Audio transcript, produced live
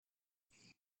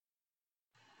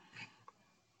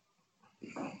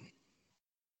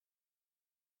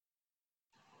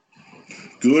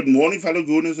Good morning, fellow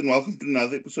Gooners, and welcome to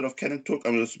another episode of Canon Talk.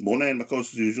 I'm your Mona and my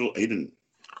co-host as usual, Aiden.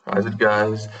 How's it,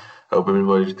 guys? Hope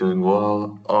everybody's doing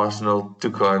well. Arsenal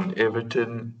took on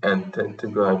Everton and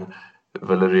took on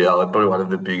Villarreal. Probably one of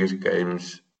the biggest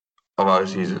games of our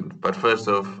season. But first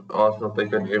off, Arsenal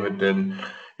take on Everton.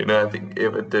 I think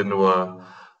Everton were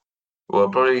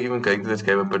probably even going to this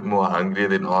game a bit more hungry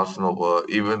than Arsenal were,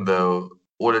 even though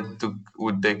all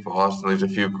would take for Arsenal is a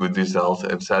few good results,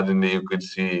 and suddenly you could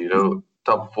see,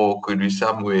 top four could be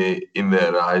somewhere in the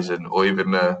horizon or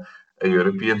even a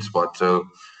European spot. So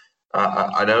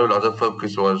I know a lot of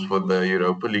focus was for the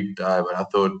Europa League tie, but I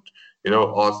thought,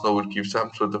 Arsenal would give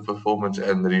some sort of performance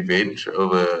and revenge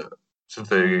over since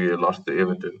they lost to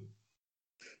Everton.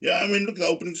 Yeah, I mean, look, the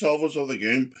opening salvos of the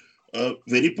game,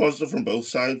 very positive from both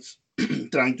sides,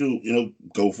 trying to,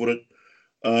 go for it,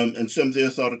 and some the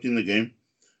authority in the game.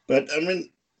 But, I mean,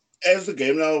 as the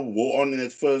game now wore on in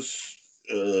its first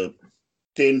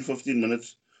 10, 15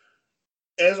 minutes,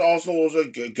 as Arsenal was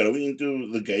growing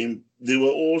into the game, there were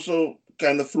also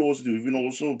kind of flaws that we've been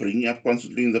also bringing up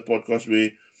constantly in the podcast where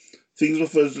things were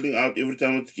fizzling out every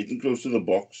time it's getting close to the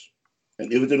box.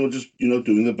 And Everton were just,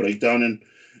 doing the breakdown. And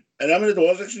I mean, it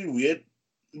was actually weird.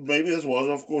 Maybe this was,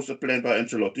 of course, a plan by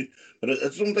Ancelotti, but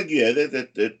it's not like you had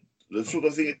that sort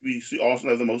of thing that we see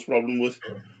Arsenal have the most problem with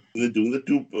when they're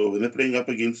doing when they're playing up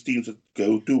against teams that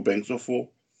go two banks or four.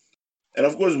 And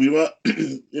of course, we were,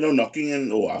 knocking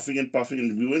and or huffing and puffing,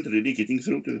 and we weren't really getting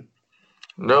through to them.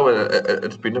 No,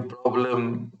 it's been a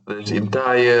problem this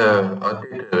entire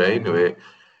Arteta reign where,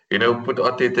 put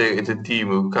Arteta it's a team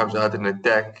who comes out and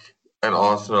attack and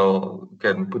Arsenal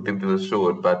can put them to the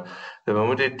sword. But the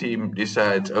moment a team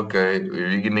decides, okay,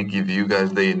 we're going to give you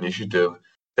guys the initiative,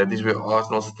 that is where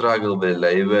Arsenal struggle, they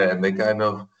labour, and they kind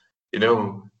of,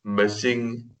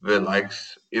 missing the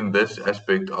likes in this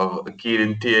aspect of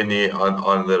Kieran Tierney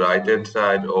on the right-hand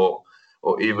side or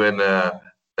even a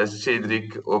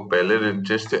Cedric or Bellerin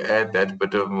just to add that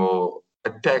bit of more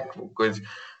attack because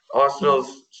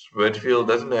Arsenal's midfield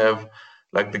doesn't have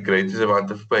like the greatest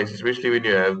amount of space, especially when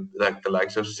you have like the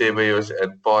likes of Ceballos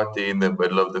and Partey in the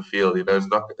middle of the field. It's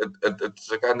not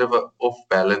it's a kind of a off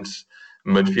balance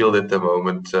midfield at the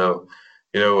moment. So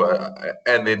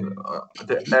and then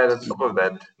to add on top of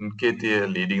that,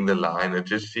 Nketiah leading the line, it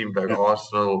just seemed like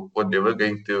Arsenal were never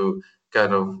going to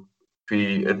kind of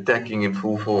be attacking in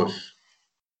full force.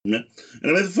 Yeah.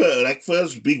 And I mean,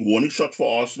 first big warning shot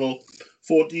for Arsenal,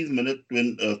 14th minute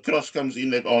when cross comes in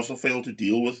that Arsenal failed to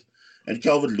deal with, and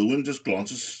Calvert Lewin just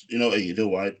glances, a header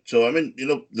wide. So I mean,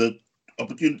 the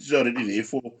opportunities are already there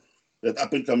for that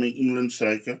up and coming England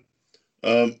striker.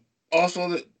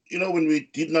 Arsenal, when we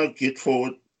did not get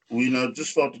forward, we now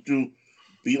just started to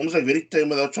be almost like very tame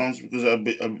with our chances because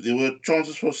there were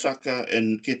chances for Saka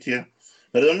and Ketia.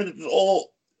 But I mean, it was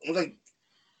all almost like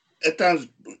at times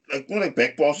like more like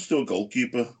back passes to a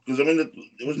goalkeeper because I mean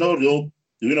there was no real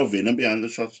venom behind the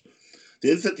shots.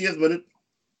 Then 30th minute,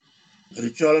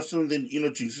 Richarlison then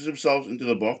jinxes himself into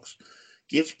the box,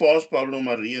 gets past Pablo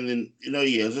Mari, and then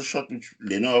he has a shot which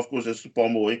Leno of course has to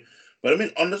palm away. But I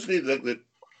mean honestly, like that,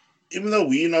 even though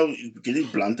we now getting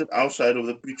blunted outside of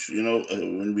the pitch,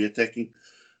 when we're attacking,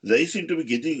 they seem to be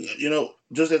getting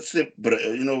just that step,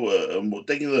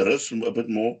 taking the risk a bit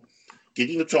more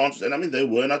getting the chances. And I mean, they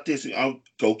were not testing our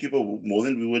goalkeeper more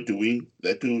than we were doing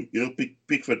that to,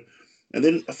 Pickford. And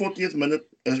then 40th minute,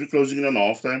 as we're closing in on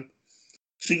halftime,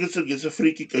 Sigurdsson gets a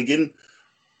free kick again.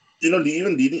 Even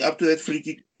leading up to that free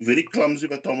kick, very clumsy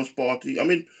by Thomas Partey. I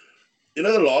mean,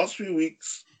 the last few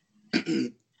weeks,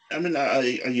 I mean, I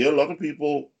hear a lot of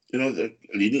people,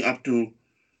 leading up to,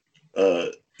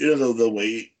 the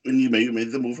way when you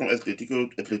made the move from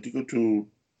Atletico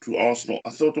to Arsenal. I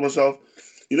thought to myself,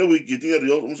 we're getting a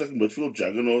real almost like midfield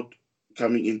juggernaut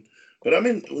coming in. But I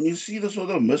mean, when you see the sort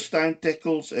of mistimed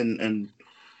tackles and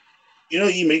you're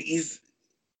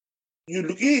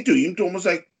looking to him to almost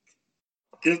like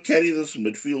carry this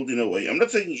midfield in a way. I'm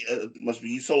not saying it must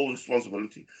be his sole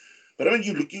responsibility, but I mean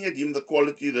you're looking at him, the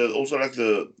quality, also like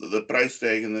the price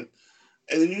tag and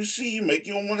then you see him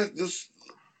making almost like this,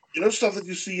 stuff that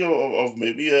you see of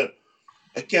maybe a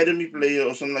academy player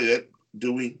or something like that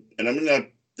doing. And I mean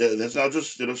that's not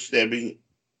just stabbing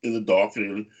in the dark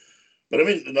really. But I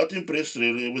mean, not impressed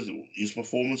really with his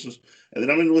performances. And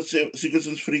then I mean, with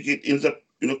Sigurdsson's free kick ends up,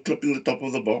 clipping the top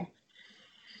of the bar.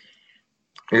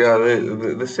 Yeah,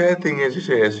 the sad thing is,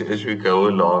 as we go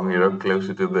along,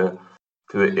 closer to the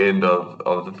end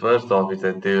of the first half, is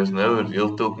that there's no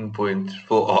real talking point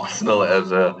for Arsenal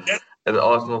as an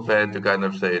Arsenal fan to kind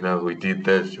of say, no, we did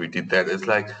this, we did that. It's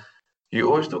like you're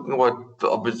always talking about the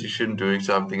opposition doing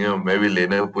something, maybe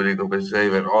Leno putting up a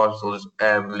save and Arsenal just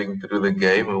ambling through the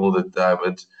game all the time.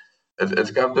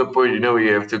 It's come to a point, where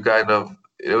you have to kind of,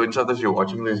 and sometimes you're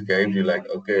watching these games, you're like,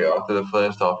 okay, after the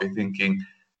first half, you're thinking,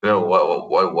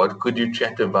 what could you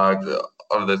chat about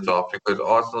on this half? Because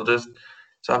Arsenal just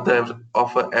sometimes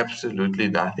offer absolutely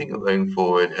nothing going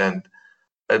forward, and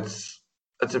it's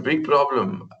it's a big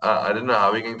problem. I don't know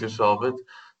how we're going to solve it,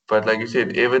 but like you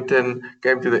said, Everton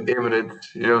came to the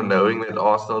Emirates, knowing that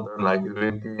Arsenal don't like it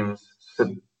when teams sit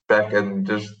back and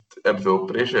just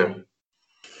absorb pressure.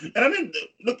 And I mean,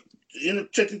 look,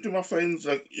 chatting to my friends,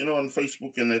 like, on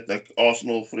Facebook and that, like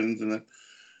Arsenal friends and that.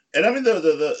 And I mean,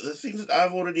 the things that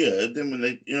I've already heard them when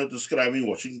they, describing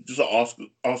watching just an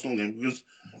Arsenal game, because,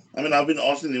 I mean, I've been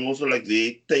asking them also, like,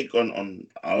 their take on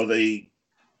how they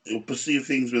perceive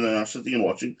things when they're not sitting and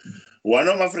watching. One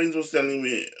of my friends was telling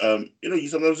me, he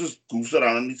sometimes just goofs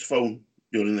around on his phone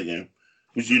during the game,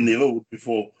 which you never would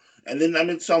before. And then, I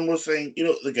mean, some were saying,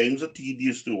 the games are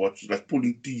tedious to watch, like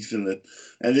pulling teeth in it.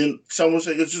 And then some were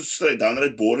saying it's just straight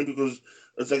downright boring because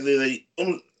it's like they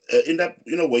almost end up,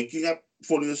 waking up,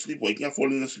 falling asleep, waking up,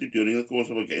 falling asleep during the course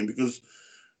of a game because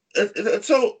it's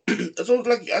so, it's almost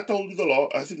like I told you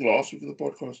I think last week in the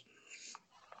podcast,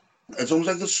 it's almost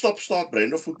like the stop-start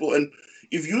brand of football. And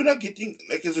if you're not getting,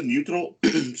 like, as a neutral,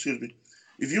 excuse me,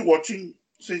 if you're watching,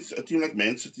 say, a team like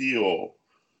Man City or,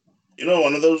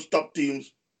 one of those top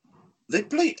teams, they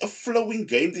play a flowing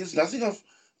game. There's nothing of,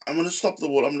 I'm going to stop the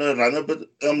ball, I'm going to run a bit,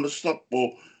 I'm going to stop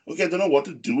ball. Okay, I don't know what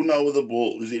to do now with the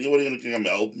ball. Is anybody going to come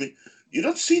help me? You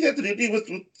don't see that really with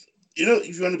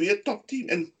if you want to be a top team.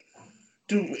 And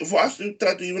for us to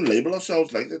try to even label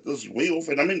ourselves like that is way off.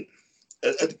 And I mean,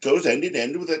 it goes hand in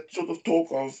hand with that sort of talk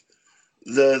of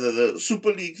the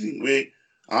Super League thing, where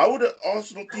how would an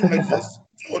Arsenal team like this,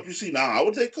 what we see now, how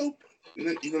would they cope in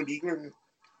a league like that?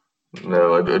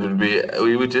 No, it would be.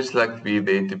 We would just like to be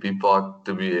there to be part,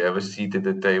 to be have a seat at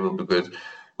the table because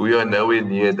we are nowhere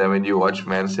near them. When you watch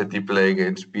Man City play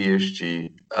against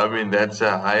PSG, I mean that's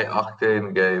a high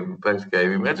octane game, best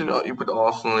game. Imagine you put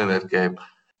Arsenal in that game,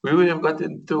 we would have got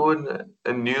into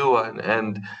a new one,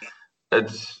 and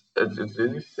it's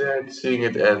really sad seeing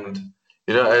it. And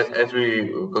as we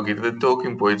go get to the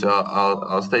talking points,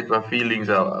 I'll state my feelings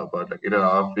about like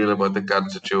how I feel about the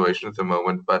current situation at the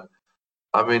moment, but.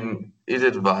 I mean, is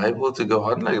it viable to go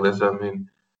on like this? I mean,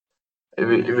 if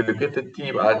you look at the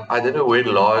team, I don't know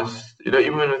when last,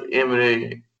 even with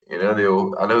Emery, I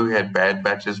know we had bad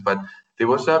matches, but there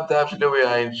was sometimes, where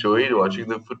I enjoyed watching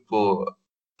the football,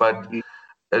 but Mm.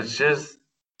 it's just,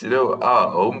 our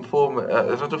home form,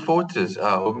 it's not a fortress.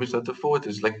 Our home is not a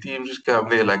fortress. Like, teams just come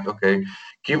there, like, okay,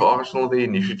 give Arsenal the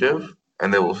initiative,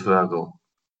 and they will struggle.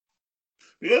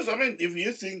 Because I mean, if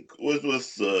you think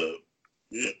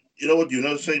you know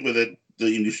what said with that the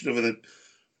initiative and that,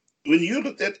 when you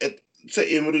looked at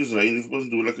say Emery's reign, if it was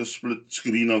do like a split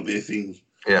screen of their things,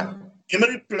 Yeah,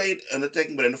 Emery played an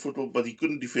attacking brand of football, but he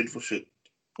couldn't defend for shit.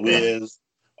 yeah. Whereas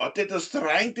Arteta's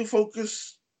trying to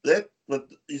focus that, but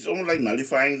he's almost like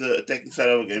nullifying the attacking side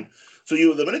of a game. So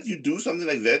the minute you do something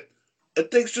like that, it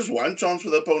takes just one chance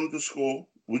for the opponent to score,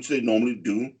 which they normally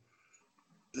do.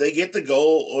 They get the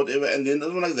goal or whatever, and then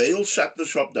it's like they'll shut the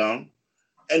shop down,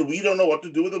 and we don't know what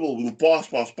to do with the ball. We'll pass,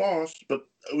 but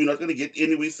we're not going to get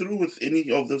anywhere through with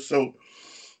any of this. So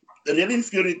really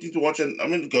infuriating to watch. And I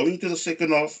mean, going to the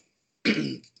second half,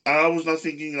 I was not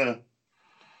thinking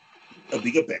a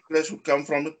bigger backlash would come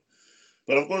from it.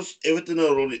 But of course, Everton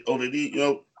are already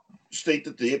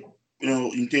stated their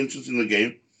intentions in the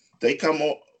game. They come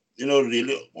out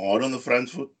really hard on the front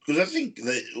foot because I think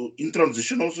they in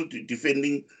transition also to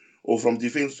defending or from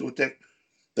defense to attack,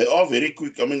 they are very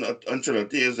quick. I mean,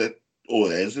 Ancelotti has that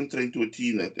or has them trained to a T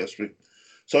in that aspect.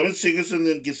 Simon Sigerson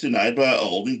then gets denied by a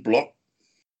holding block.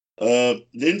 Then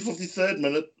 53rd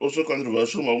minute, also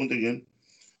controversial moment again.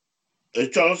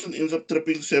 Charleston ends up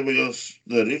tripping Ceballos.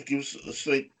 The ref gives a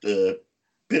straight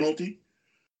penalty.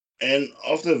 And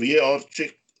after VAR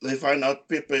check, they find out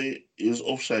Pepe is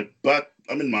offside. But,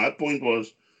 I mean, my point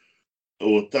was,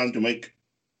 or time to make,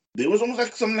 there was almost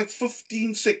like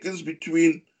 15 seconds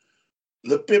between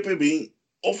the Pepe being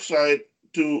offside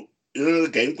to the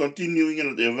game continuing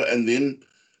and whatever, and then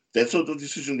that sort of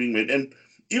decision being made. And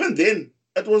even then,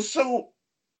 it was so.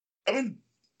 I mean,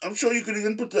 I'm sure you could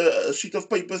even put a sheet of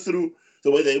paper through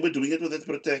the way they were doing it with that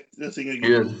protect thing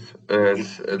again.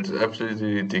 Yes, it's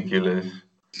absolutely ridiculous.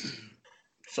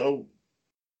 So,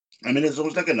 I mean, it's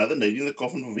almost like another nail in the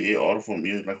coffin for VAR for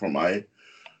me, like from my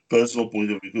personal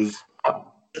point of view, because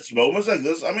it's moments like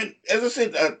this. I mean, as I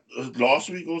said last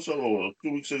week also, or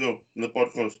 2 weeks ago in the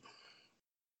podcast,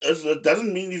 it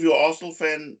doesn't mean if you're an Arsenal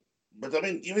fan But I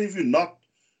mean, even if you're not,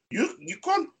 you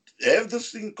can't have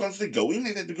this thing constantly going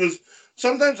like that because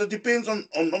sometimes it depends on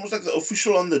almost like the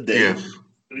official on the day, Yes.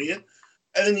 yeah?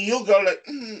 And then you'll go like,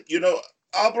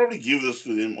 I'll probably give this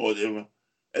to them or whatever.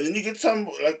 And then you get some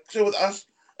like say with us,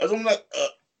 it's almost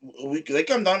like they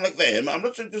come down like the hammer. I'm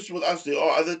not saying this with us, there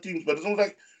are other teams, but it's almost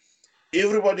like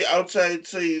everybody outside,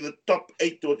 say the top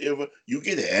eight or whatever, you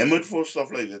get hammered for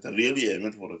stuff like that. Really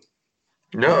hammered for it.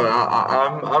 No,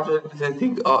 I'm starting to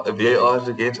think VAR is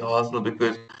against Arsenal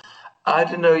because I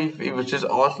don't know if it was just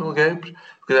Arsenal games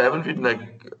because I haven't been like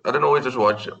I don't always just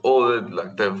watch all the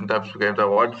like different types of games. I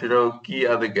watch key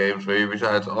other games maybe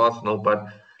besides Arsenal, but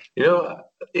you know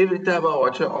every time I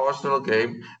watch an Arsenal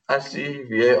game, I see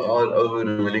VAR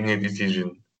overruling a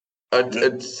decision. Yeah.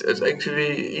 It's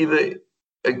actually either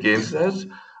against us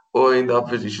or in the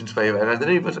opposition's favour. And I don't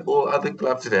know if it's all other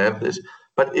clubs that have this,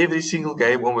 but every single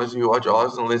game almost you watch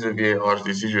Arsenal there's a VAR's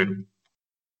decision.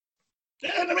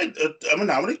 Yeah, and I mean,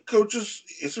 how many coaches,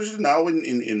 especially now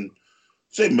in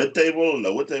say mid-table,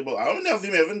 lower table, how many of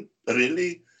them haven't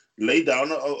really laid down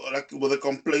like with the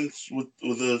complaints with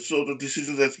the sort of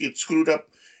decisions that get screwed up,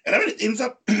 and I mean, it ends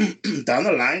up down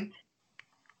the line,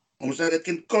 almost like it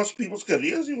can cost people's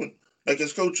careers even, like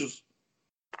as coaches.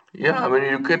 Yeah, I mean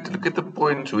you could look at the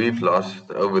points we've lost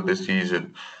over the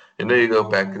season. You go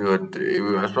back to it. We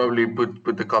must probably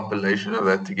put the compilation of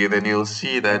that together, and you'll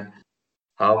see that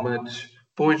how much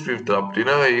points we've dropped. We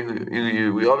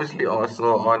obviously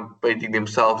Arsenal aren't painting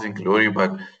themselves in glory,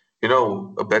 but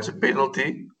that's a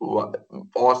penalty.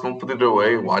 Arsenal put it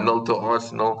away, 1-0 to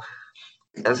Arsenal,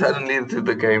 and suddenly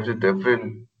the game's a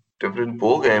different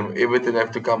ball game. Everything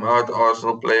have to come out.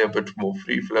 Arsenal play a bit more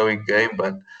free flowing game,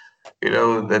 but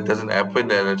that doesn't happen,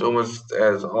 and it's almost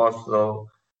as Arsenal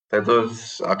that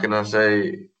was how can I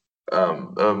say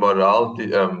morale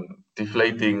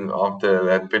deflating after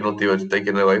that penalty was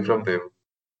taken away from them.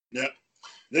 Yeah.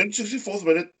 Then 64th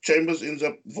minute, Chambers ends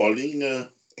up volleying a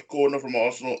corner from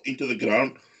Arsenal into the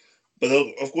ground. But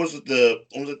of course, almost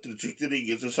the trajectory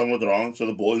gets it somewhat wrong, so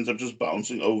the ball ends up just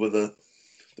bouncing over the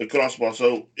crossbar.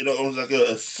 So, almost like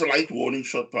a slight warning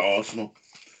shot by Arsenal.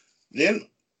 Then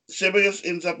Ceballos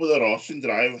ends up with a racing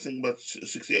drive, I think about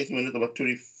 68 minutes, about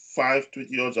 25,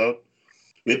 20 yards out,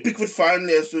 where Pickford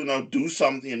finally has to now do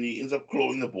something and he ends up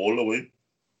clawing the ball away.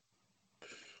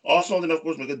 Arsenal then, of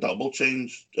course, make a double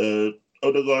change.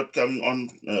 Odegaard coming on,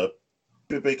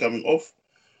 Pepe coming off,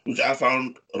 which I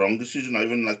found a wrong decision. I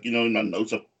even, like, in my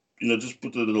notes, just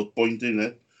put a little point in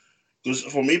it. Because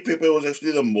for me, Pepe was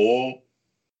actually the more,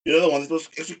 the one that was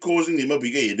actually causing him a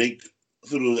bigger headache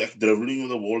through like dribbling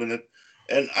with the ball in it.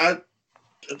 And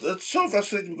it's so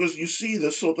frustrating because you see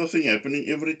this sort of thing happening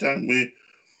every time where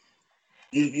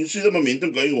you see the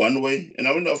momentum going one way. And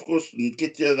I mean, of course,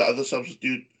 Nketiah, the other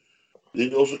substitute,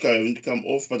 then also having to come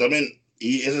off. But I mean,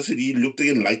 as I said, he looked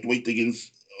again lightweight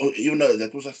against, even though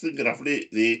that was, I think, roughly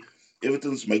the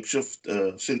Everton's makeshift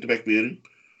centre back pairing.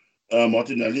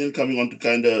 Martinelli coming on to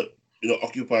kind of,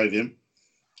 occupy them.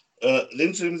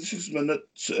 Then 76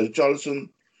 minutes, Charleston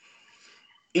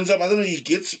ends up, I don't know, he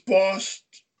gets past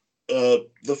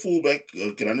the fullback,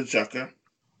 Granit Xhaka,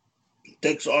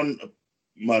 takes on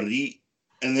Marie,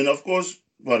 and then, of course,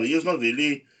 Marie is not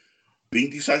really being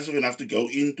decisive enough to go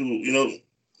into,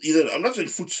 either, I'm not saying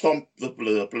foot stomp the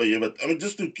player, but I mean,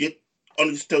 just to get on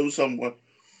his toes somewhat.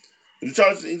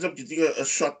 Richards ends up getting a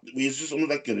shot where he's just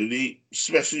almost like really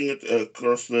smashing it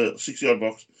across the 6 yard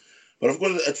box. But of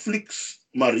course, it flicks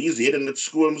Marie's head and it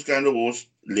squirms kind of towards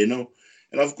Leno.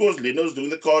 And of course, Leno's doing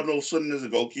the cardinal sin as a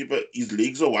goalkeeper. His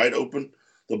legs are wide open.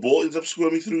 The ball ends up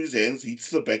squirming through his hands,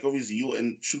 hits the back of his heel,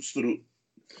 and shoots through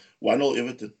 1-0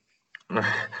 Everton.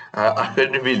 I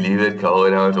couldn't believe that goal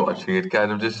when I was watching it.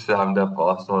 Kind of just summed up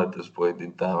Arsenal at this point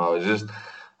in time. I was just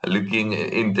looking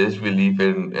in disbelief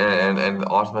and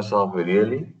asked myself,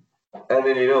 really? And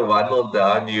then 1-0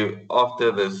 down. You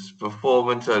after this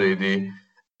performance already,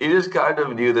 you just kind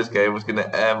of knew this game was gonna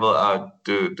amble out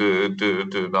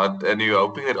to not, and you're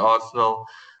hoping that Arsenal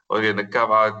were gonna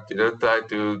come out, try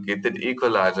to get an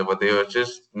equalizer, but there was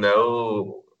just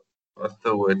no, what's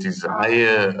the word,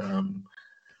 desire.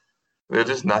 There's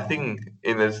just nothing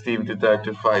in this team to try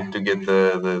to fight to get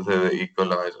the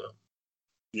equalizer.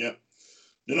 Yeah.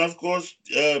 Then, of course,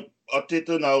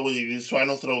 Arteta now with his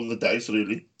final throw of the dice,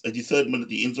 really. At the third minute,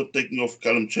 he ends up taking off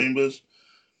Callum Chambers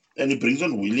and he brings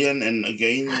on Willian. And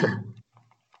again,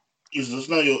 is this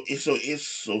now your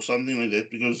SOS or something like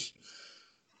that? Because,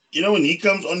 when he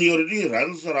comes on, he already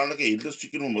runs around like a headless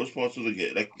chicken for most parts of the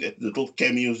game, like that little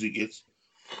cameos he gets.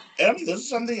 And I mean, this is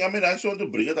something, I mean, I just want to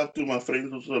bring it up to my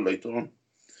friends also later on.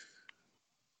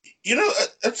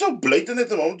 It's so blatant at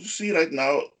the moment to see right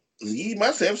now. he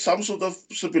must have some sort of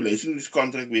stipulation in his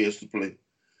contract where he has to play.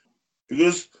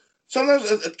 Because sometimes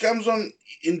it comes on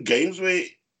in games where,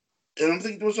 and I'm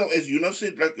thinking to myself, as Yuna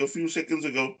said like a few seconds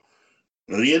ago,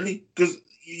 really? Because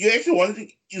you actually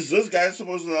wondering, is this guy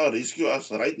supposed to now rescue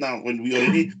us right now when we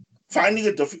already finding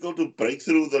it difficult to break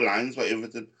through the lines by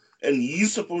Everton? And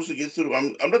he's supposed to get through.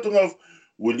 I'm not talking of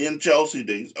William Chelsea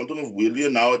days. I'm talking of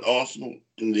William now at Arsenal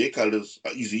in their colours.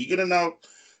 Is he going to now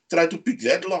try to pick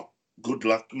that lock? Good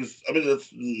luck. Because, I mean, that's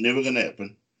never going to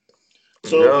happen.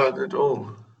 So, No, not at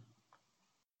all.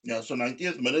 yeah, so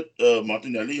 90th minute,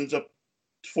 Martinelli ends up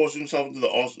forcing himself into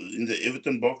in the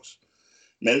Everton box,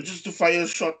 manages to fire a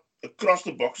shot across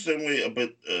the box same way a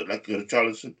bit like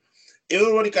Richarlison.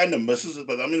 Everybody kind of misses it,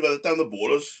 but I mean, by the time the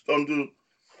ball is starting to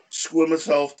squirm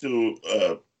itself to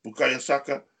Bukayo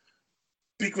Saka,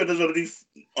 Pickford is already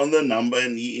on the number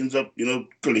and he ends up,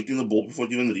 collecting the ball before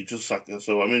it even reaches Saka.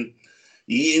 So, I mean,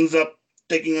 he ends up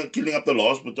killing up the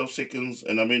last bit of seconds.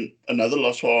 And I mean, another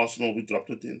loss for Arsenal, we dropped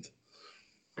to 10th.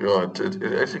 Yeah,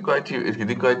 it's actually it's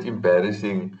getting quite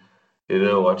embarrassing,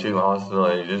 watching Arsenal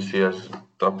and you just see us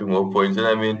dropping more points. And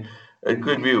I mean, it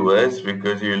could be worse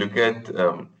because you look at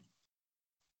the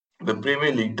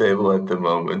Premier League table at the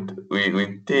moment. We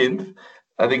 10th.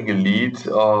 I think Leeds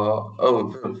are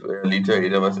Leeds are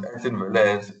ahead of us. Aston Villa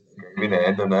has a game in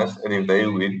hand on us, and if they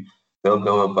win, they'll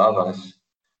go above us.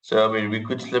 So I mean, we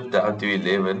could slip down to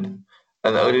 11th,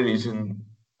 and the only reason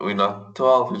we're not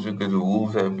 12th is because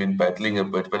Wolves have been battling a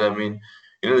bit. But I mean,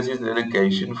 this is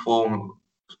relegation form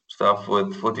stuff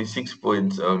with 46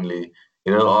 points only.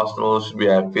 Arsenal should be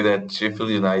happy that Sheffield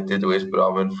United, West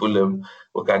Brom, and Fulham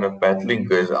were kind of battling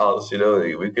because else,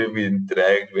 we could have been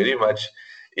dragged very much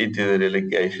into the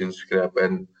relegation scrap,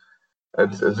 and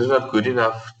it's just not good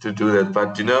enough to do that.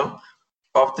 But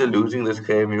after losing this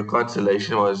game, your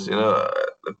consolation was,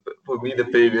 for me, the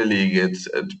Premier League, it's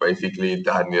basically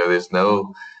done. There's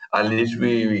no, unless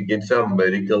we get some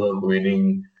miracle of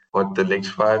winning the next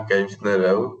 5 games in a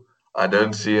row, I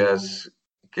don't see us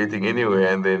getting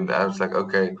anywhere. And then I was like,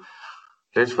 okay,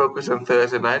 let's focus on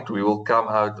Thursday night. We will come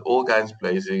out all guns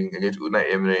blazing against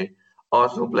Unai Emery.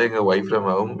 Arsenal playing away from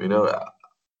home.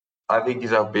 I think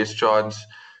is our best chance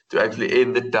to actually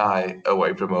end the tie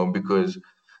away from home because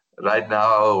right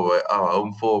now our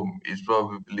home form is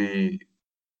probably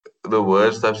the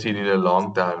worst I've seen in a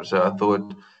long time. So I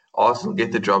thought Arsenal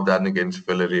get the job done against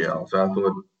Villarreal. So I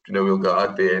thought, we'll go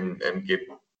out there and get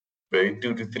maybe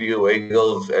 2 to 3 away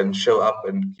goals and show up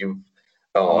and give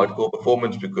a hardcore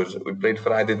performance because we played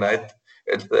Friday night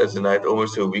and Thursday night,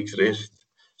 almost a week's rest.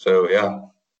 So yeah.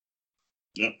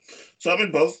 Yeah. So I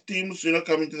mean, both teams,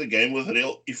 coming to the game with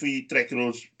real iffy track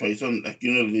rules based on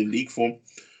the league form.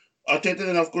 Arteta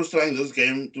then, of course, trying this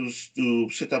game to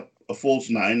set up a false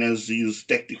nine as his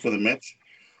tactic for the match.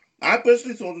 I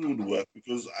personally thought it would work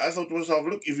because I thought to myself,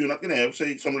 look, if you're not going to have,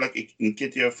 say, someone like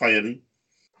Nketiah firing,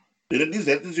 then at least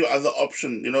that is your other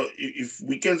option. If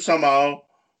we can somehow,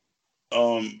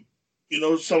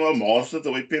 somehow master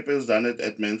the way Pepe has done it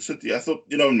at Man City, I thought,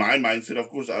 in my mindset, of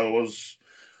course, I was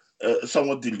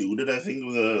somewhat deluded, I think,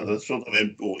 with the sort of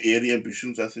or airy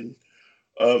ambitions, I think.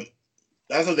 Um,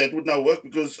 I thought that would now work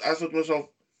because I thought to myself,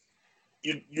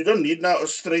 you don't need now a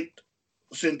straight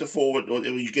centre forward or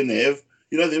whatever. You can have,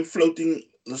 them floating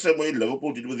the same way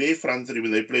Liverpool did with their front three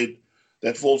when they played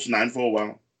that false nine for a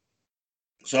while.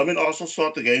 So I mean, Arsenal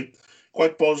start the game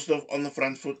quite positive on the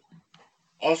front foot.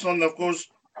 Arsenal, of course,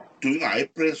 doing a high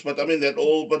press, but I mean that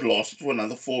all but lasted for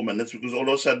another 4 minutes because all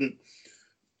of a sudden,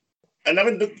 and I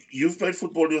mean, look, you've played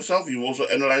football yourself. You've also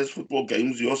analyzed football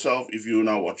games yourself. If you're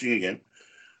now watching again,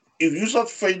 if you start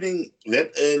failing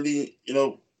that early,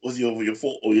 with your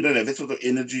fault, or you don't have that sort of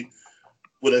energy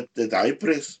with that high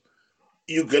press,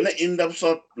 you're gonna end up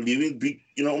start leaving big,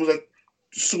 almost like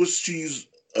Swiss cheese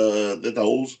that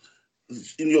holes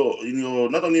in your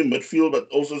not only midfield but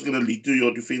also it's gonna lead to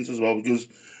your defense as well because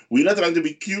we're not trying to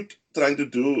be cute, trying to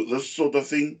do this sort of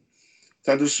thing,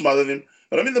 trying to smother them.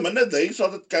 But I mean, the minute they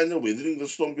started kind of weathering the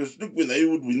storm, because look, when they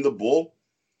would win the ball,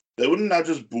 they wouldn't now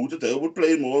just boot it. They would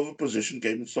play more of a position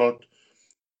game and start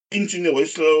inching their way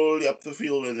slowly up the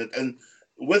field, and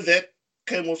with that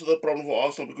came also the problem for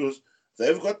Arsenal because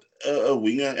they've got a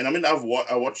winger, and I mean I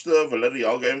watched the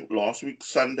Villarreal game last week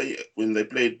Sunday when they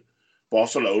played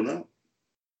Barcelona.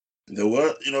 They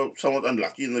were somewhat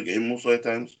unlucky in the game also at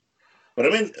times, but I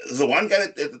mean the one guy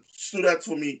that stood out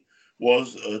for me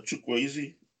was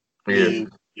Chukwueze, Yes.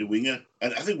 the winger,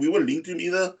 and I think we were linked to him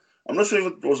either. I'm not sure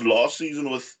if it was last season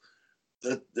with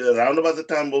around about the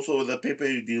time also with the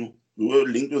Pepe deal. We were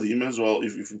linked with him as well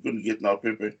if we couldn't get now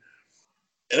Pepe.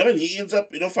 And I mean, he ends up,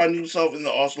 finding himself in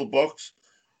the Arsenal box.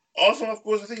 Also, of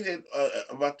course, I think that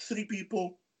about 3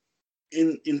 people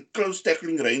in close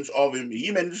tackling range of him.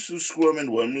 He managed to squirm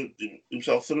and worm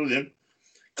himself through them,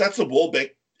 cuts the ball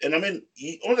back, and I mean,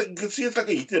 you can see it's like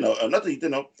a hit, not a hit,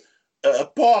 a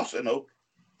pass,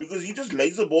 because he just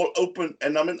lays the ball open,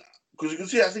 and I mean, because you can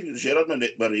see, I think Gerard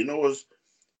Moreno was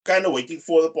kind of waiting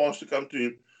for the pass to come to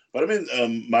him, but I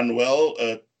mean, Manuel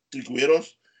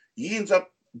Trigueros, he ends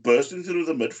up bursting through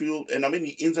the midfield, and I mean,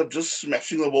 he ends up just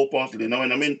smashing the ball past Leno,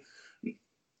 and I mean,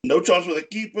 no chance for the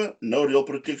keeper, no real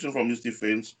protection from his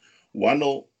defense.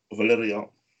 1-0 Villarreal.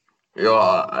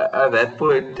 Yeah, at that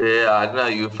point, I don't know how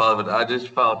you felt, but I just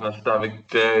felt my stomach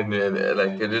turn, and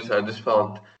like I just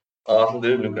felt Arsenal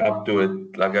didn't look up to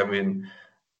it. Like I mean,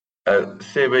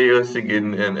 Ceballos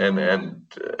again, and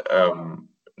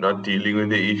not dealing with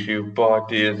the issue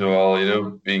party as well. You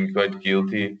know, being quite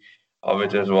guilty of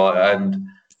it as well. And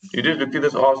you just look at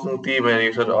this Arsenal team, and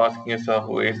you start asking yourself,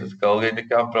 where is this goal going to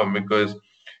come from? Because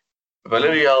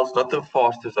Villarreal's not the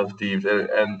fastest of teams,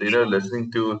 and you know,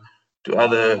 listening to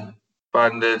other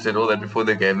pundits and all that before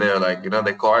the game, they're like, you know,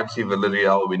 they can't see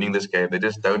Villarreal winning this game. They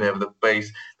just don't have the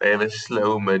pace. They have a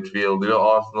slow midfield. You know,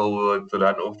 Arsenal will to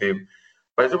run off them.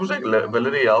 But it's almost like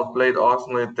Villarreal played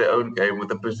Arsenal at their own game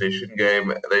with a position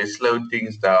game. They slowed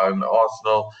things down.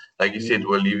 Arsenal, like you said,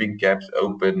 were leaving gaps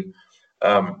open.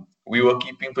 We were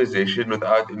keeping possession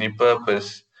without any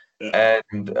purpose, Yeah,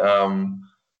 and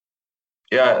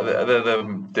yeah,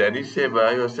 Danny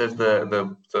Ceballos says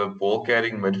the ball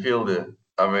carrying midfielder.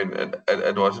 I mean,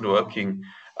 it wasn't working.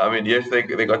 I mean, yes, they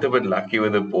got a bit lucky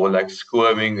with the ball, like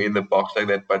squirming in the box like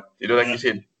that. But you know, like yeah. you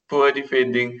said, poor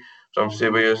defending from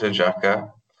Ceballos and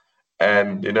Xhaka.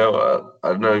 And you know, I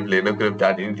don't know if Leno could have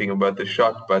done anything about the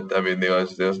shot, but I mean, there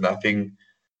was nothing.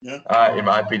 Yeah. In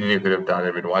my opinion, you could have done.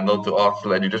 I mean, 1-0 to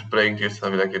Arsenal, and you're just praying to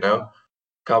yourself, like, you know,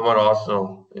 come on,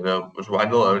 Arsenal. You know, it's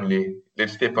 1-0 only.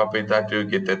 Let's step up in that to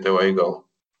get that away goal.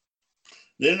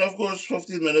 Then, of course,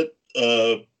 15th minute,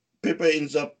 Pepe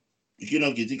ends up,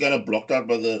 getting kind of blocked out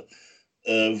by the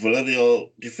Villarreal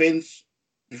defense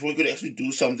before he could actually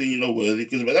do something, worthy.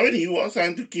 But I mean, he was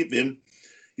trying to keep them,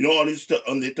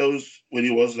 on their toes when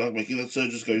he was like making the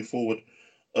surges going forward.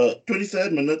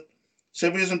 23rd minute,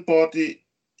 Ceballos and Party,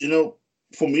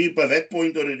 for me, by that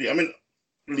point already, I mean,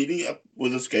 leading up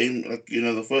with this game, like,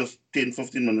 the first 10,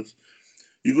 15 minutes,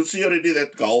 you could see already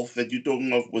that gulf that you're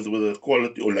talking of with the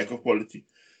quality or lack of quality.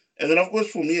 And then, of course,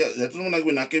 for me, that's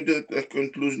when I came to the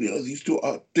conclusion, these two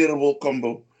are terrible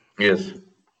combo. Yes.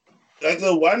 Like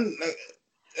the one,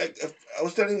 I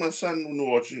was telling my son when we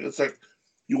were watching, it's like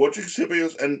you're watching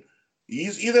Ceballos and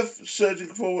he's either surging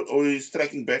forward or he's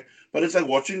tracking back, but it's like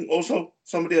watching also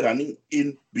somebody running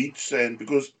in beach sand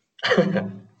because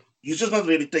he's just not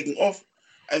really taking off.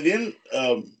 And then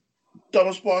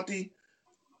Thomas Partey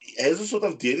has a sort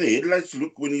of deer in the headlights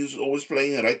look when he's always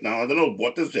playing right now. I don't know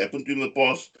what has happened to him in the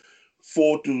past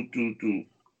 4 to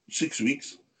 6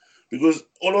 weeks because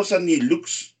all of a sudden he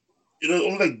looks,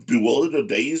 almost like bewildered or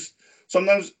dazed.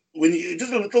 Sometimes when he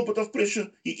just a little bit of pressure,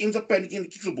 he ends up panicking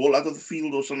and kicks the ball out of the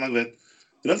field or something like that.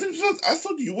 And I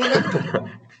thought you were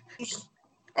like,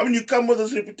 I mean, you come with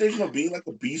this reputation of being like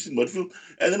a beast in midfield,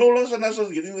 and then all of a sudden I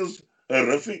started getting this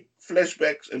horrific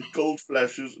flashbacks and cold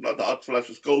flashes, not hot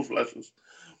flashes, cold flashes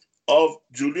of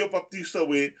Julio Baptista,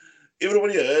 where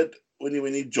everybody heard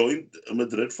when he joined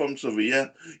Madrid from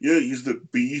Sevilla, he's the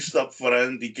beast up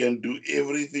front. He can do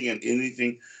everything and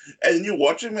anything. And you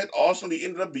watch him at Arsenal, he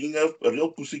ended up being a real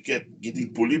pussycat,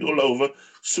 getting bullied all over,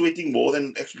 sweating more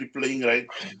than actually playing right.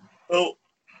 So,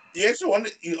 yes, are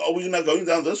we now going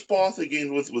down this path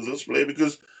again with this player?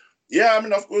 Because, yeah, I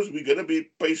mean, of course, we're going to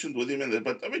be patient with him and that.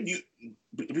 But, I mean,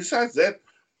 besides that,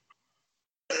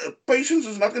 patience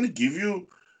is not going to give you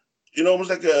almost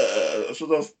like a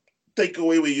sort of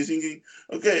takeaway where you're thinking,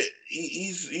 okay,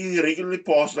 he regularly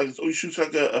passes like this, or he shoots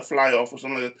like a fly off or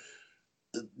something like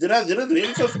that. They're not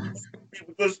really so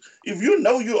because if you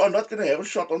know you are not going to have a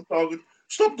shot on target,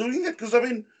 stop doing that. Because I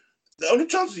mean, the only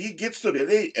chance he gets to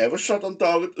really have a shot on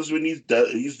target is when he's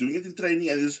doing it in training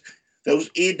and those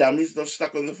air dummies that are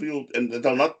stuck on the field and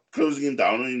they're not closing him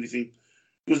down or anything.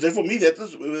 Because then for me, that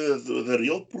is the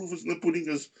real proof is in the pudding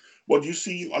is what you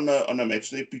see on a match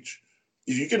day pitch.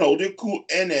 If you can hold your cool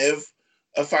and have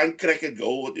a fine crack at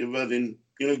goal, whatever, then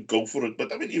go for it.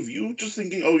 But I mean, if you just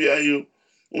thinking, oh yeah, you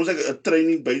almost like a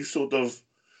training based sort of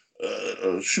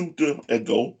shooter at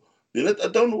goal, then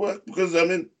it don't work because I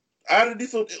mean, I already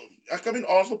thought I come in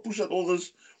Arsenal push out all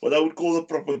this what I would call the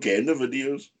propaganda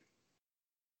videos,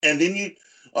 and then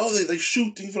they're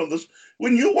shooting from this.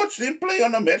 When you watch them play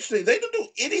on a match day, they don't do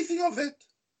anything of that.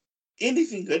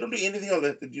 Anything. They don't do anything of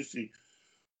that you see.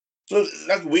 So,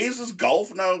 like, where's this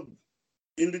golf now?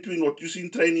 in between what you see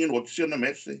in training and what you see on the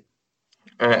match day.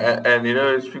 And you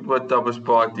know, speaking about Thomas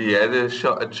Partey, he had a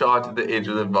chart at the edge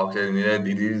of the box, and you know,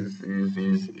 it is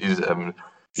his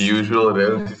usual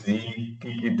rosy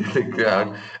kick into the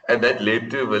ground, and that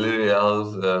led to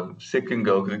Villarreal's second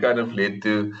goal. 'Cause it kind of led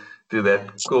to that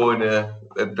corner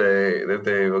that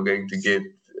they were going to get,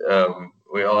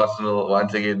 where Arsenal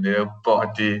once again, you know,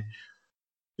 Partey,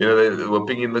 you know, they were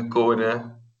picking in the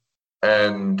corner,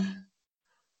 and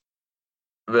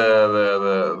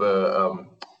the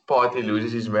Partey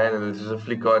loses his man, and this is a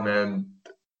flick on, and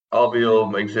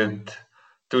Albiol makes it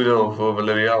 2-0 for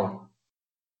Villarreal.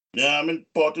 Yeah, I mean,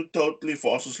 Porto totally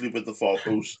falls asleep at the far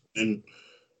post, and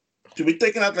to be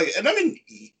taken out like, and I mean,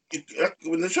 like,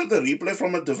 when they shot the replay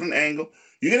from a different angle,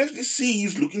 you can actually see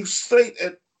he's looking straight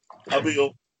at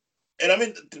Albiol. And I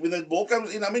mean, when that ball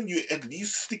comes in, I mean, you at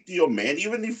least stick to your man,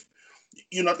 even if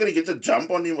you're not going to get a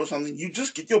jump on him or something. You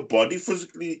just get your body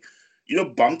physically,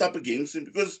 bumped up against him,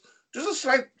 because just a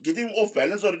slight getting him off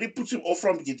balance already puts him off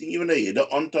from getting even a header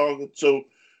on target. So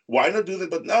why not do that?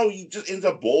 But now he just ends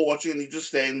up ball watching, and he just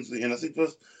stands. And I think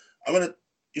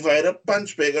if I had a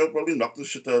punch bag, I'd probably knock the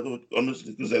shit out of it,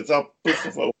 honestly, because that's how pissed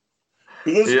off I was.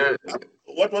 Because Yeah,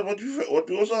 what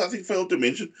we also, I think, failed to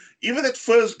mention, even that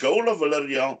first goal of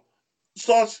Villarreal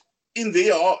starts in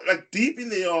their half, like deep in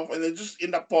their half, and they just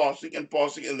end up passing and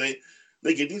passing, and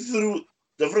they're getting through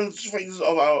different phases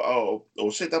of our or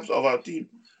setups of our team.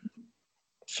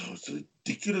 So it's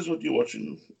ridiculous what you're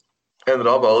watching. and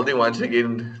Rob Holding once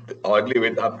again hardly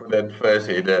went up for that first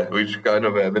header, which kind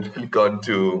of had it flick on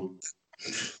to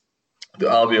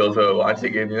Albiol. So once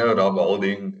again, you know, Rob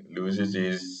Holding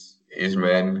loses his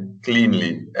man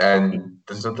cleanly, and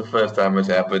this is not the first time it's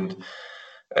happened.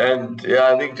 And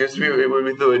yeah, I think just when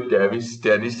we thought Danny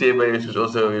Ceballos was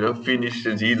also, you know, finished,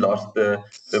 since he lost the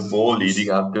ball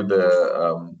leading up to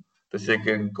the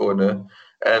second corner,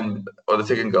 or the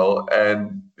second goal,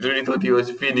 and really thought he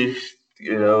was finished,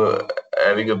 you know,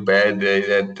 having a bad day.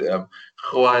 That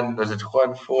Juan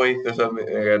Foyth or something,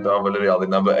 Villarreal, the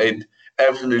number 8,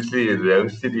 absolutely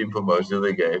roasted him for most of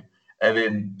the game, and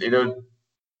then, you know,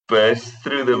 burst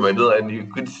through the middle, and you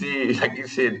could see, like you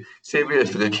said,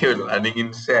 Ceballos looked like he was running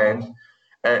in sand,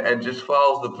 and just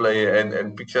fouls the player,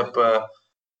 and picks up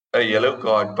a yellow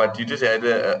card. But you just had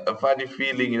a funny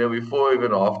feeling, you know, before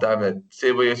even halftime, that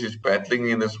Ceballos is battling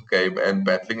in this game and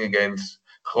battling against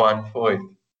Juan Foyth.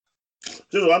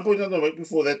 Just one point on the way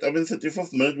before that, I mean,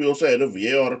 35th minute, we also had a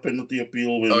VAR penalty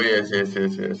appeal Oh when yes.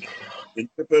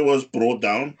 Pepe was brought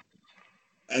down.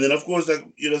 And then, of course, like,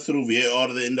 through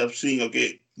VAR, they end up seeing,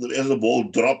 okay, as the ball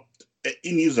dropped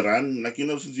in his run, like,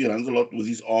 since he runs a lot with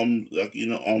his arms, like,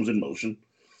 arms in motion,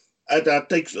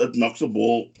 it knocks the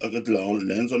ball, like, it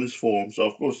lands on his forearm. So,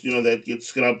 of course, that gets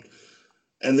scrubbed.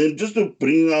 And then just to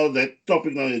bring out that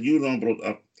topic now that you now brought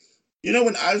up,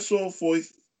 when I saw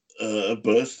Foyth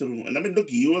burst through, and I mean, look,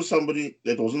 he was somebody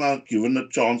that wasn't now given a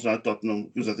chance at Tottenham,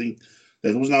 because I think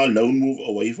that was now a loan move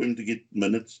away for him to get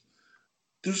minutes.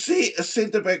 To see a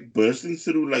centre back bursting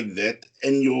through like that,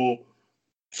 and you're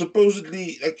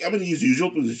supposedly, like, I mean, his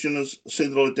usual position is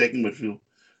central attacking midfield.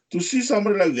 To see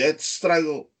somebody like that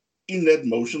struggle in that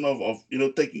motion of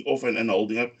taking off and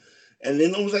holding up, and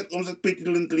then almost like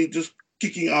petulantly just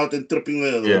kicking out and tripping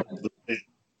the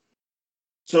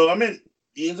So I mean,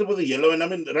 he ends up with a yellow, and I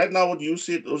mean, right now what you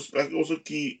said was like also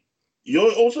key.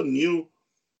 You also knew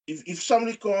if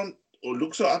somebody can't or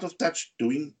looks so out of touch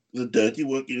doing the dirty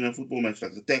work in a football match,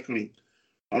 like the tackling.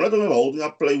 I'm not talking about holding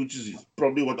up play, which is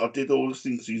probably what Arteta always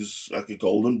thinks he's like a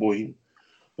golden boy in.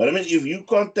 But I mean, if you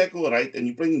can't tackle right and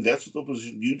you're playing in that sort of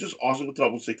position, you just ask for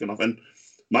trouble second off. And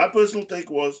my personal take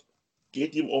was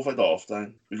get him off at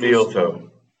halftime. Feel so.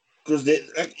 Because they,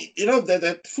 like,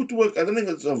 that footwork, I don't think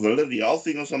it's a Villarreal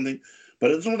thing or something,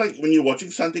 but it's not like when you're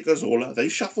watching Santi Cazorla, they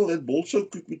shuffle that ball so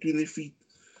quick between their feet.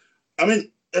 I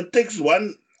mean, it takes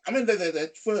one. I mean,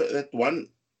 that one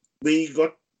where he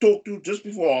got talked to just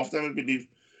before halftime, I believe,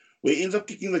 where he ends up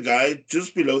kicking the guy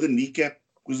just below the kneecap,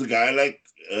 because the guy, like,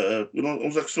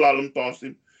 almost like slalom past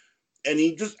him, and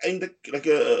he just aimed it like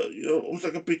almost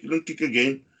like a petulant kick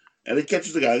again, and it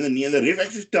catches the guy in the knee, and the ref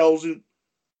actually tells him,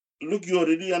 "Look, you're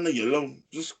already on the yellow.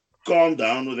 Just calm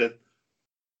down with it."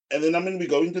 And then, I mean, we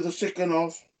go into the second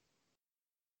half.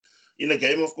 In a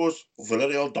game, of course,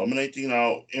 Villarreal dominating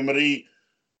now. Emery,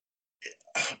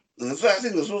 I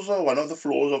think this was also one of the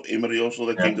flaws of Emery also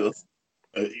that came to us.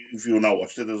 If you now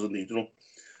watched it as a neutral,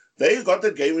 they got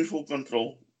the game in full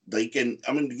control. They can,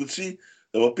 I mean, you could see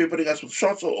they were peppering us with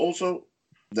shots. Also,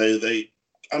 I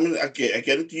mean, I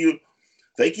guarantee you,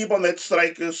 they keep on that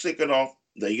striker second half,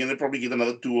 they're going to probably get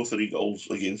another 2 or 3 goals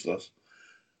against us.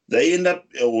 They end up,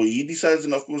 or he decides,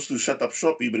 and of course, to shut up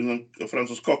shop. He brings on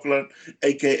Francis Coquelin,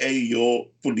 aka your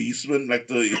policeman, like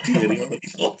the Thierry on the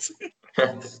results.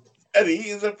 And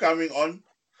he ends up coming on.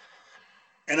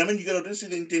 And I mean, you can already see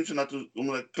the intention not to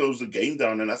like, close the game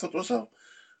down. And I thought to myself,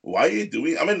 why are you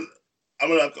doing? I mean,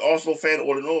 I'm an Arsenal fan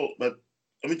all in all, but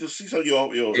I mean, to see some your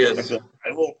like Yes. the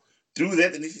rival do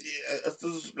that, and it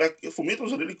was like for me, it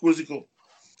was really quizzical.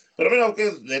 But I mean, okay,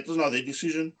 that was not their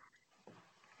decision.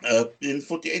 In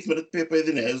 48 minutes, Pepe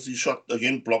then has his shot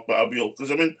again blocked by Abiel. Because,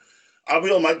 I mean,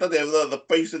 Abiel might not have the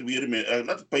pace that we remember.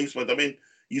 Not the pace, but I mean,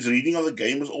 his reading of the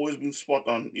game has always been spot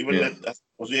on. Even Yes. that,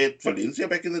 was he at Valencia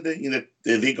back in the day, in that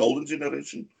the golden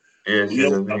generation? Yes, You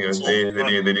yes, I know, think it was so, there.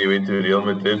 Then he went to Real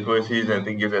Madrid for a season. I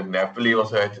think he was at Napoli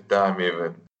also at the time,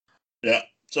 even. yeah.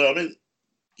 So, I mean,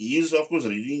 he is, of course,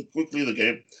 reading quickly the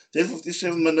game. Then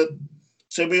 57 minutes,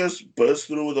 Ceballos bursts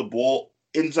through with the ball,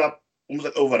 ends up almost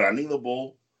like overrunning the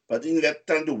ball. But in that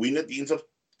time to win it, he ends up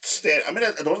I mean,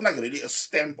 it wasn't like really a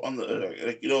stamp on the,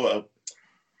 like,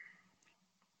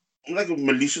 like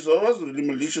malicious. It wasn't really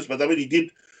malicious, but I mean, he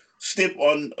did step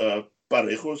on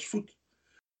Parejo's foot.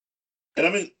 And I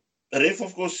mean, the ref,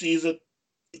 of course, sees it,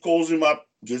 calls him up,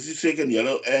 gets his second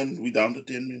yellow, and we're down to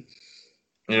 10 men.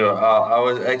 I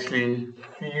was actually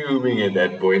fuming at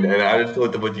that point, and I just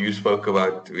thought of what you spoke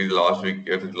about last week,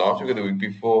 last week or the week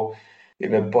before,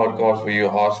 in a podcast where you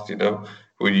asked,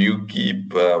 would you keep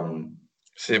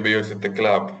Ceballos at the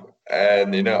club?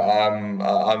 And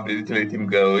I'm ready to let him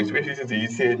go, especially since he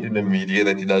said in the media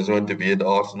that he doesn't want to be at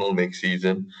Arsenal next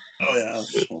season. Oh, yeah,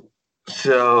 sure.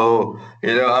 So,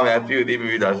 I'm happy with him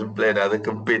if he doesn't play another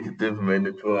competitive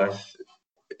minute for us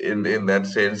in that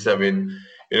sense. I mean,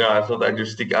 I thought I'd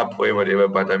just stick up for him, whatever.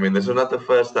 But I mean, this was not the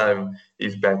first time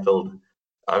he's battled.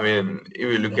 I mean, if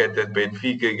you look at that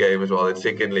Benfica game as well, that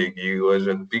second leg, he was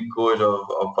a big cause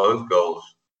of both goals.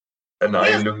 And now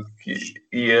you Yes. look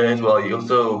here as well. He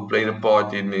also played a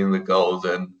part in the goals,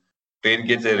 and then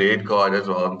gets a red card as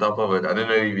well on top of it. I don't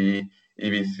know if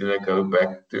he's gonna go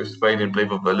back to Spain and play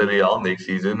for Villarreal next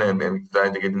season and try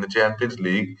to get in the Champions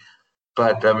League.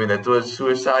 But I mean, it was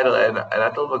suicidal, and I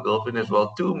told my girlfriend as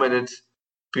well. 2 minutes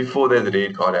before that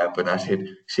red card happened, I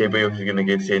said, "Ceballos is gonna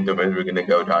get sent off, and we're gonna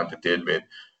go down to 10 men."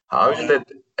 How is it Yeah.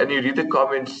 that? And you read the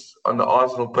comments on the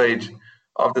Arsenal page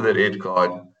after the red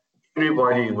card.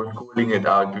 Everybody was calling it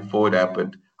out before it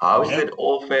happened. How is it Yeah. that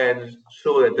all fans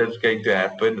saw that was going to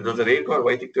happen? There was a red card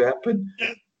waiting to happen,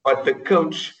 Yeah. but the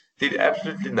coach did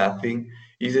absolutely nothing.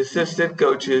 His assistant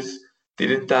coaches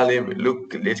didn't tell him,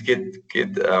 "Look, let's get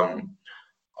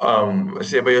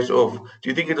Ceballos off." Do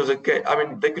you think it was okay? I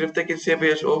mean, they could have taken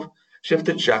Ceballos off,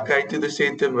 shifted Xhaka into the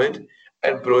centre mid,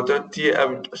 and brought out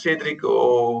Cedric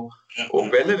or Yeah.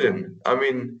 Bellerin. I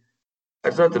mean,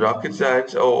 it's not rocket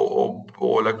science, or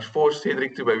like force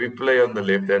Cedric to maybe play on the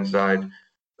left hand side,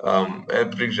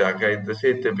 and bring Xhaka in the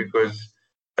centre because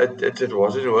it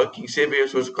wasn't working.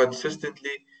 Ceballos was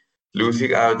consistently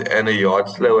losing out and a yard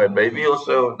slow, and maybe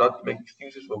also not to make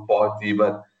excuses for Partey,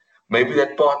 but maybe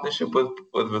that partnership with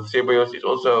Ceballos is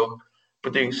also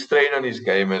putting strain on his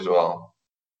game as well.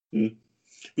 Mm.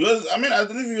 Because, I mean, I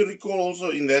don't know if you recall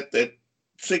also in that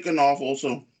second half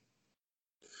also,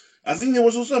 I think there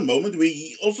was also a moment where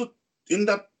he also ended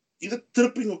up either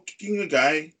tripping or kicking a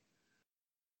guy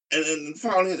and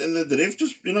fouling it, and the ref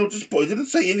just didn't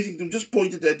say anything to him, just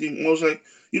pointed at him. And was like,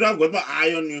 I've got my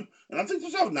eye on you. And I'm thinking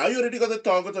to myself, now you already got the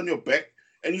target on your back,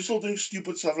 and you're still doing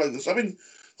stupid stuff like this. I mean,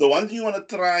 the one thing you want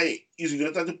to try is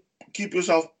you're going to try to keep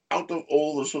yourself out of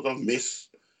all the sort of mess.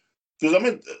 Because, I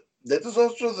mean, that is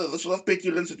also the sort of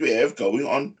petulance that we have going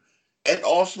on at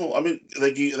Arsenal. I mean,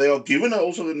 they are given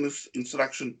also in this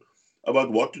instruction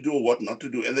about what to do or what not to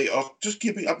do, and they are just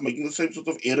keeping up making the same sort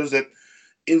of errors that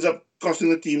ends up costing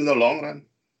the team in the long run.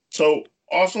 So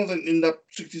Arsenal then end up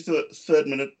 63rd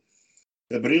minute.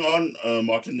 They bring on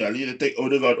Martinelli. They take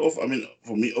Odegaard off. I mean,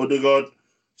 for me, Odegaard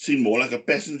seemed more like a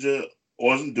passenger.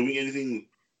 Wasn't doing anything,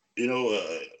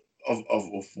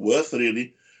 of worth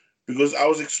really. Because I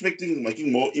was expecting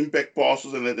making more impact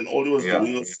passes and that, and all he was Yeah.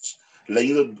 doing was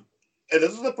laying the. And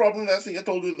this is the problem that I think I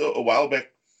told you a while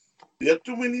back. There are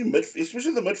too many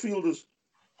especially the midfielders.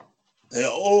 They're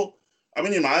all, I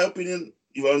mean, in my opinion,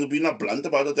 if I was being not blunt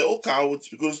about it, they're all cowards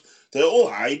because they're all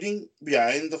hiding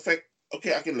behind the fact,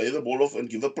 okay, I can lay the ball off and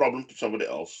give the problem to somebody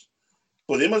else.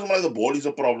 For them, it's more like the ball is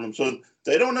a problem. So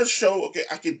they don't want to show, okay,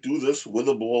 I can do this with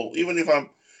the ball, even if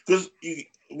because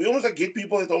we almost like get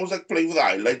people that almost like playing with a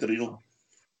highlight reel.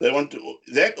 They want to,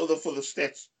 that or for the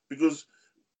stats. Because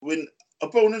when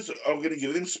opponents are going to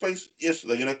give them space, yes,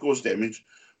 they're going to cause damage.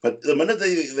 But the minute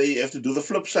they have to do the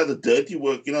flip side, the dirty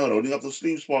work, rolling up the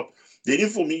sleeve spot, then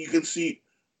for me, you can see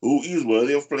who is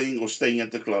worthy of playing or staying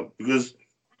at the club, because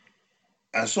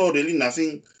I saw really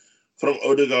nothing from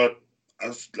Odegaard.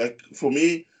 As like for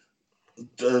me,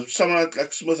 someone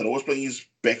like Smith Rowe was playing his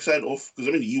backside off, because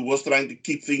I mean he was trying to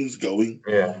keep things going,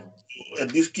 Yeah.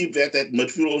 at least keep that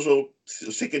midfield also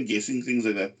second guessing things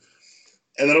like that.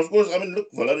 And then of course, I mean,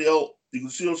 look, Villarreal, you can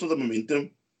see also the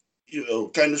momentum,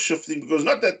 kind of shifting, because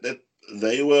not that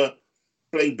they were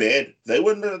playing bad. They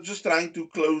were just trying to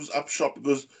close up shop,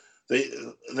 because they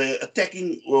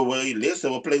attacking were way less. They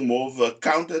were playing more of a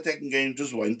counter-attacking game,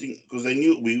 just waiting, because they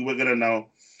knew we were gonna now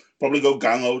probably go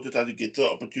gang out to try to get the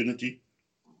opportunity.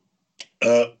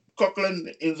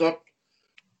 Coquelin ends up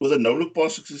with a no-look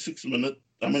pass 66 minute.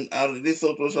 I mean, I really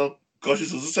thought to myself, gosh,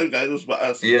 this was the same guy that was by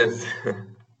us. Yes.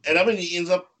 And I mean, he ends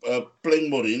up playing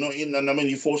Moreno in, and I mean,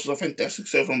 he forces a fantastic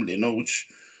save from Leno, which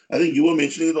I think you were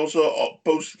mentioning it also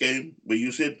post game, where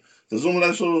you said there's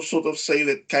almost like sort of save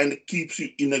that kind of keeps you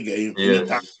in a game, in a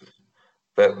time. Yes.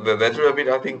 That's what I mean.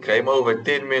 I think came over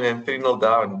 10 men and 3-0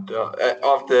 down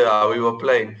after we were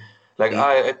playing. Like Mm.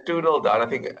 I at 2-0 down, I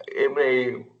think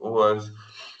Emre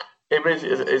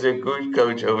is a good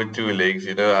coach over two legs.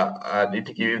 You know, I need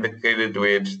to give him the credit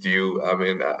where it's due. I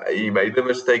mean, he made the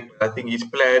mistake, but I think his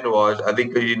plan was, I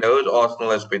think he knows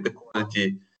Arsenal has better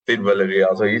quality than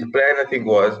Villarreal. So his plan, I think,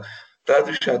 was try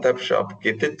to shut up shop,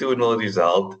 get the 2-0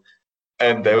 result,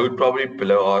 and they would probably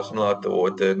blow Arsenal out the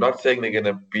water. Not saying they're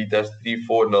gonna beat us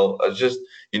 3-4-0. It's just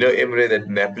Emre, that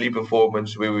Napoli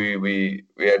performance where we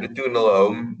had a 2-0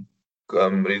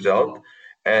 home result,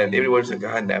 and everyone's like,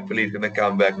 Napoli's gonna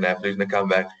come back, Napoli's gonna come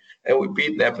back. And we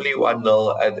beat Napoli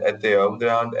 1-0 at their home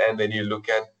ground, and then you look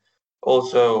at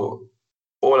also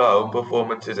all our home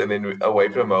performances, and then away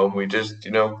from home, we just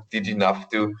did enough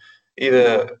to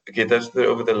either get us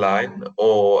over the line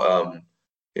or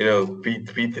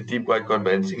beat the team quite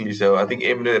convincingly. So I think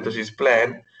Emre, that was his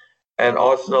plan. And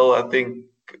Arsenal, I think,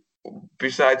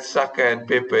 besides Saka and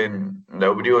Pepe,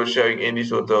 nobody was showing any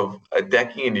sort of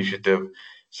attacking initiative.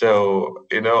 So,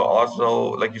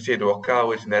 Arsenal, like you said,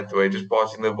 Wakao is in that way, just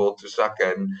passing the ball to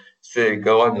Saka and say,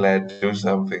 go on, lad, do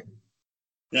something.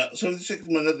 Yeah, 76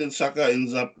 minute, then Saka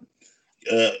ends up,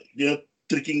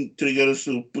 tricking Triggers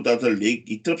to put out a leg.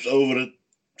 He trips over it,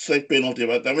 slight penalty.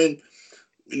 But I mean,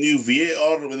 when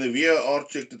the VAR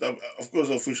checked it up, of course,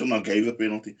 the official now gave the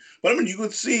penalty. But I mean, you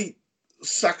could see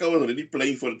Saka was really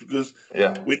playing for it, because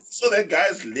Yeah. when you saw that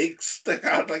guy's leg stuck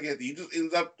out like that, he just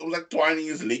ends up like twining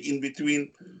his leg in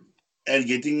between and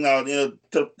getting out,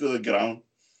 tripped to the ground.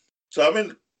 So I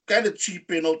mean, kind of cheap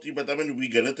penalty, but I mean,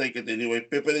 we're gonna take it anyway.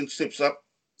 Pepe then steps up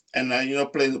and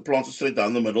plants it straight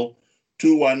down the middle.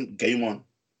 2-1, game on.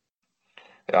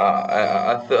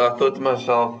 Yeah, I thought to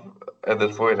myself at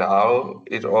this point, how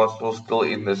is Arsenal still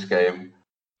in this game?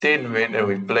 10 men and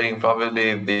we're playing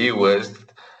probably the worst.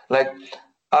 Like,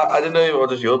 I don't know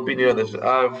what is your opinion on this.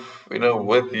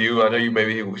 With you, I know you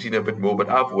maybe have seen a bit more, but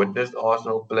I've witnessed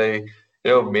Arsenal play,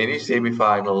 many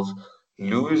semi-finals,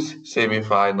 lose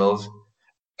semi-finals,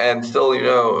 and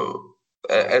still,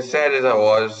 as sad as I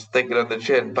was, taking on the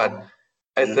chin, but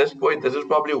at Yeah, this point, this is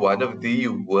probably one of the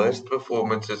worst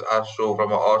performances I saw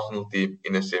from an Arsenal team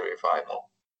in a semi-final.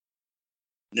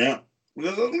 yeah.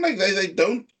 Because like they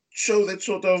don't show that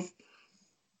sort of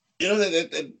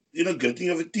gritting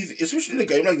of the teeth, especially in a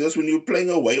game like this when you're playing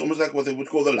away, almost like what they would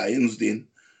call the Lions. Then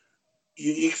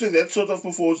you expect that sort of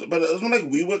performance, but it's not like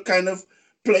we were kind of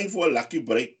playing for a lucky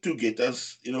break to get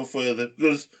us, further.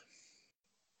 Because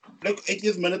look,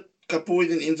 80th minute, Capoe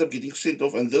then ends up getting sent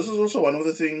off, and this is also one of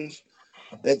the things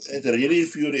that really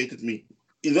infuriated me.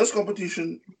 In this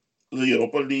competition, the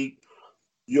Europa League,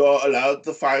 you are allowed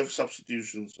the 5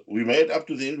 substitutions. We made up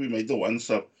to then, we made the 1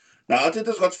 sub. Now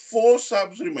Arteta's got 4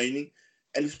 subs remaining,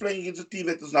 and he's playing against a team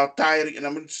that is now tiring, and I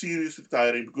mean seriously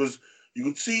tiring, because you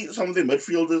could see some of the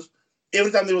midfielders,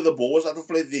 every time they were the ball was out of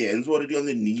play, their hands were already on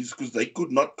their knees because they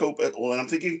could not cope at all. And I'm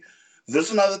thinking, this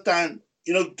is another time,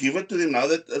 give it to them now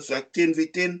that it's like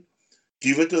 10v10,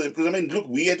 give it to them. Because I mean, look,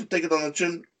 we had to take it on the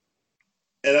chin,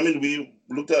 and I mean, we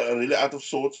looked at really out of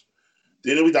sorts.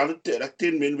 Then we down to like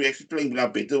 10 men. We actually playing now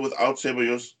better without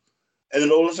Ceballos. And then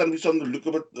all of a sudden we started to look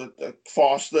a bit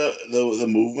faster, the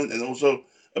movement, and also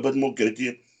a bit more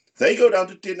gritty. They go down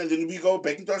to 10, and then we go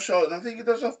back into our shell. And I'm thinking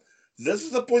to myself, this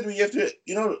is the point where you have to,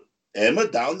 hammer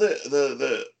down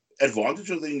the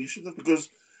advantage of the initiative, because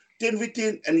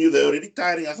 10v10, and they're already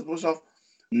tiring. I thought to myself,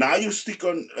 now you stick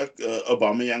on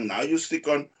Aubameyang, now you stick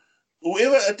on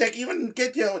whoever attack, even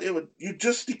get here, whatever. You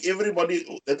just stick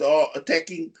everybody that are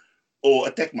attacking or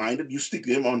attack minded, you stick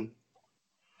them on.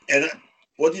 And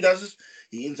what he does is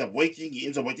he ends up waiting.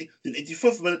 Then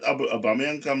 85th minute,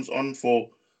 Aubameyang comes on for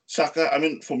Saka. I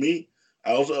mean, for me,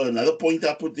 Also, another point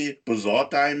I put there, bizarre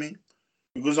timing.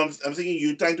 Because I'm thinking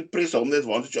you're trying to press home the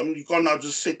advantage. I mean, you can't now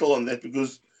just settle on that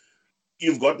because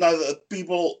you've got now the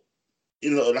people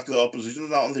like the opposition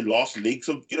now on the last leg.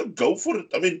 So go for it.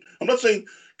 I mean, I'm not saying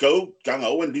go gung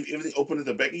ho and leave everything open at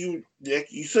the back. You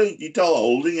tell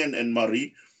Holding and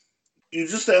Marie, you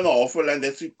just stay on the halfway line.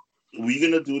 That's it. We're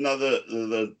gonna do now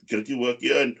the gritty work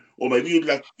here, or maybe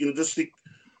you just stick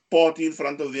party in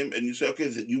front of them and you say, okay,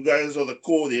 you guys are the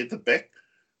core there at the back.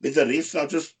 Let the rest now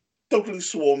just totally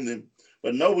swarm them.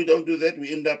 But no, we don't do that.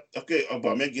 We end up, okay,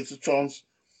 Obama gets a chance,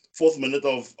 fourth minute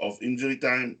of injury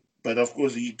time. But of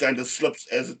course, he kind of slips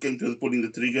as it came to pulling the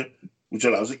trigger, which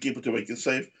allows the keeper to make it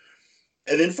safe.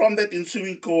 And then from that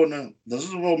ensuing corner, this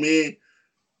is for me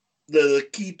the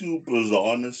key to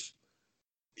bizarreness.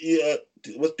 Yeah,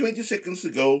 with 20 seconds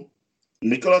to go,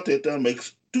 Mikel Arteta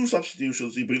makes two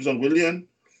substitutions. He brings on Willian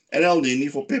and El Nini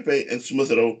for Pepe and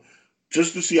Smith Rowe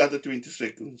just to see out the 20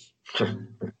 seconds.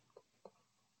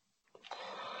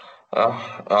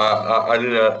 I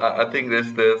don't know. I think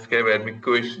this game had me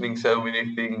questioning so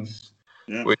many things.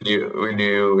 Yeah. When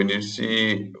you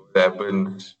see what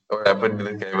happened in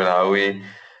the game and how we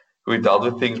dealt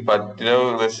with things. But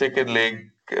the second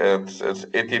leg, it's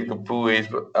Etienne Capoue is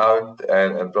out,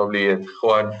 and probably it's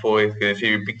Juan Foyth because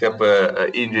he picked up a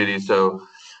injury. So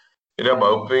I'm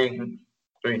hoping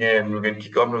we can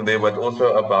kick on from there. But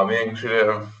also Aubameyang should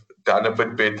have done a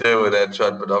bit better with that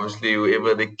shot. But obviously,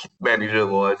 whoever the kick manager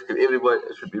was, because everybody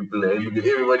should be blamed because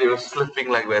everybody was slipping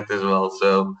like that as well.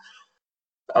 So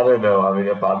I don't know. I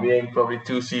mean, Aubameyang probably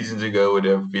 2 seasons ago would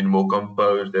have been more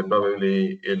composed and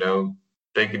probably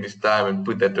taken his time and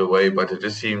put that away. But it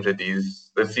just seems that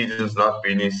the season's not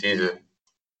been his season.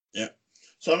 Yeah.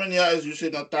 So, I mean, yeah, as you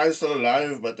said, now Ty's still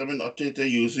alive, but I mean, Arteta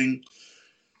using,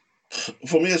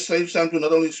 for me, a safe time to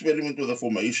not only experiment with the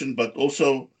formation, but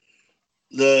also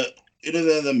the,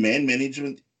 the man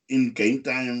management in game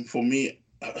time. For me,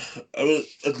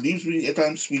 it leaves me at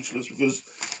times speechless because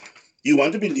you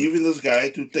want to believe in this guy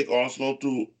to take Arsenal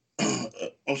to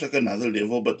almost like another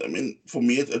level. But I mean, for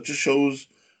me, it just shows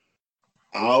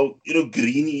how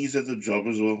green he is at the job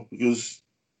as well. Because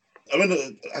I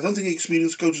mean, I don't think an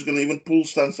experienced coach is going to even pull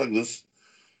stunts like this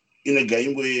in a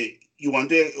game where you want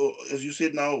to, as you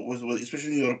said now,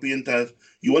 especially in European ties,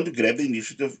 you want to grab the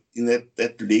initiative in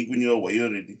that leg when you're away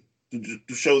already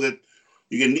to show that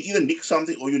you can either nick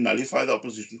something or you nullify the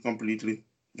opposition completely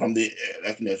from the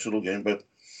natural game. But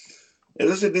as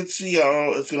I said, let's see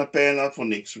how it's going to pan out for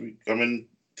next week. I mean,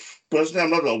 personally,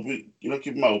 I'm not hoping,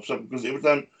 keeping my hopes up because every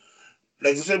time,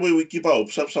 like I said, when we keep our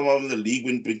hopes up, somehow in the league,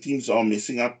 when teams are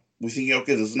messing up, we think,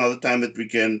 okay, there's another time that we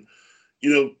can,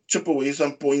 chip away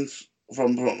some points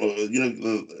from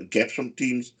the gaps from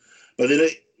teams. But then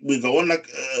we go on like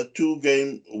a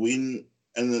 2-game win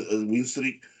and a win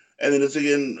streak, and then it's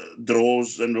again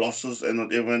draws and losses and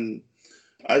whatever. And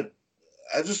I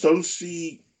just don't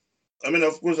see. I mean,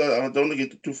 of course, I don't want to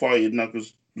get too far in now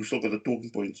because we still got the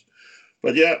talking points.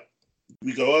 But yeah,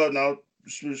 we go out now,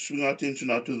 swing our attention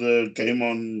now to the game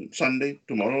on Sunday,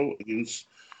 tomorrow, against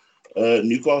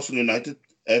Newcastle United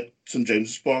at St.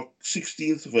 James's Park,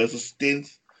 16th versus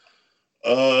 10th.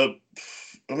 I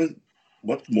mean,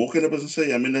 what more can a person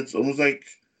say? I mean, it's almost like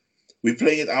we're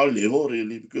playing at our level,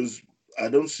 really, because I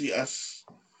don't see us,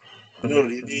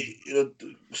 really,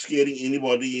 scaring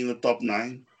anybody in the top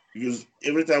 9. Because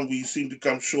every time we seem to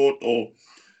come short or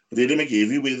really make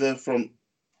heavy weather from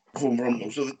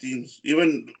most of the teams.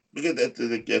 Even look at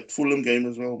that Fulham game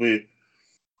as well, where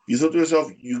you thought to yourself,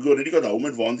 you already got a home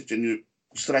advantage and you're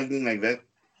struggling like that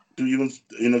to even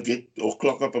get or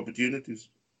clock up opportunities.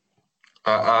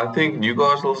 I think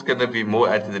Newcastle's going to be more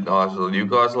at it than Arsenal.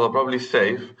 Newcastle are probably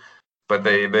safe, but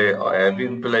they have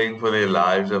been playing for their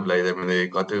lives of late. I mean, they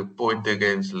got a point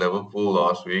against Liverpool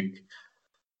last week.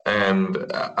 And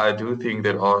I do think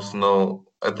that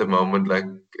Arsenal at the moment, like,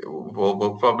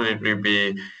 will probably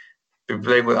be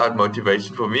playing without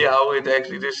motivation. For me, I would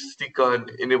actually just stick on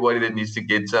anybody that needs to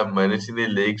get some minutes in their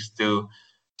legs to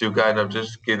kind of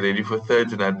just get ready for third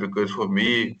tonight. Because for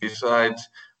me, besides,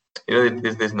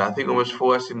 there's nothing almost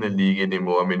for us in the league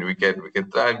anymore. I mean, we can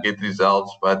try and get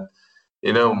results, but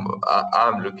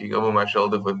I'm looking over my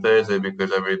shoulder for Thursday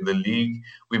because I mean the league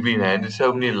we've been handed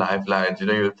so many lifelines.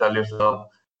 You tell yourself,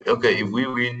 okay, if we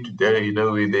win today,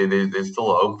 there's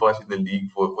still hope for us in the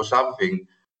league for something,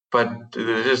 but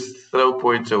they just throw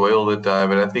points away all the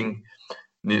time. And I think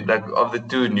like of the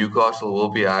two, Newcastle will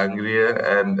be hungrier,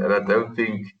 and I don't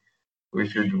think we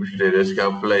should risk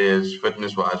our players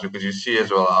fitness wise because you see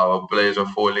as well how our players are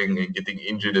falling and getting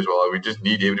injured as well. We just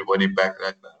need everybody back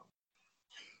right now.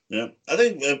 Yeah, I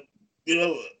think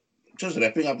just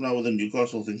wrapping up now with the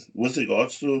Newcastle thing. With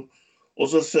regards to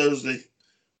also Thursday,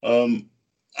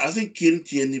 I think Kieran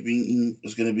Tierney being in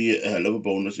is going to be a hell of a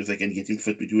bonus if they can get him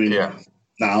fit between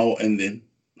now and then.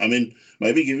 I mean,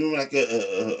 maybe give him like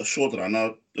a short run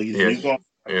out against Newcastle,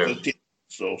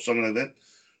 so something like that,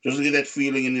 just to get that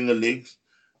feeling in the legs,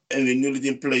 and then you let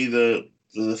him play the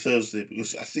Thursday,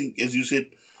 because I think, as you said,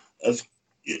 as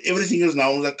everything is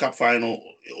now in the cup final,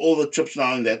 all the chips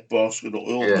now in that basket,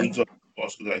 all eggs are in the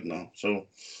basket right now. So,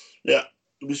 yeah.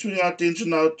 We're swinging our attention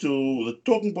now to the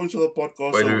talking points of the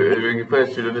podcast. We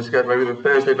first should discuss maybe the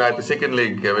Thursday night, the second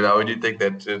leg. I mean, how would you take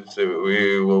that? So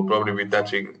we will probably be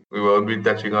touching. We won't be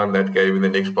touching on that game in the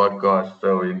next podcast.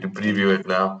 So we need to preview it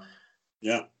now.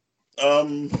 Yeah.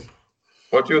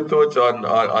 What's your thoughts on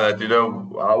that? You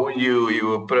know, how will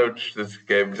you approach this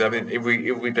game? Because I mean, if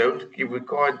we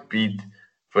can't beat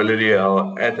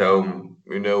Villarreal at home,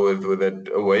 you know, with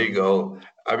that away goal.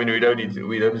 I mean, we don't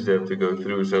deserve to go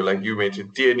through. So, like you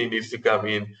mentioned, Tierney needs to come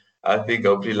in. I think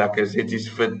hopefully Lacazette is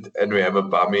fit, and we have a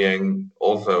Aubameyang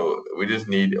also. We just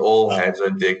need all hands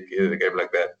on deck in a game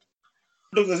like that.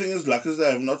 Look, the thing is, Lacazette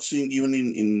I have not seen even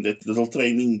in that little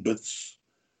training bits.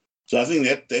 So I think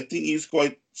that thing is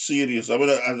quite serious. I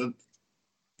mean,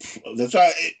 that's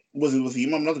why with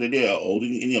him, I'm not really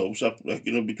holding any hopes up. Like,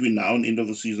 you know, between now and end of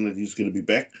the season, that he's going to be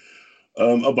back.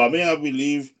 Aubameyang, I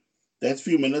believe, that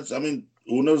few minutes. I mean,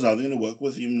 who knows how they're going to work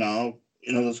with him now,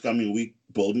 you know, this coming week,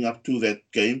 building up to that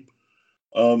game.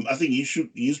 I think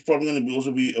he's probably going to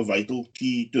also be a vital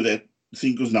key to that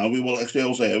thing, because now we will actually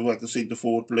also have like a centre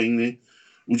forward playing there,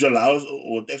 which allows,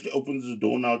 or it actually opens the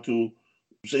door now to,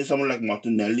 say, someone like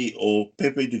Martinelli or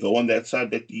Pepe to go on that side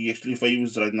that he actually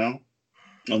favors right now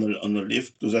on the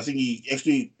left, because I think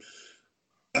he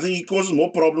causes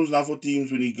more problems now for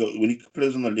teams when he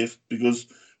plays on the left, because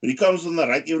when he comes on the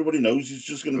right, everybody knows he's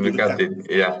just going to do the cut.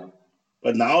 Yeah.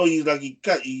 But now he's like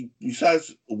he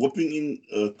besides whipping in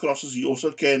crosses, he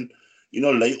also can, you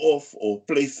know, lay off or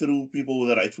play through people with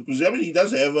the right foot. Because I mean, he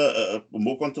does have a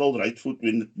more controlled right foot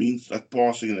when it means like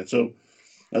passing and that. So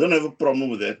I don't have a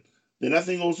problem with that. Then I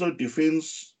think also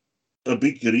defense, a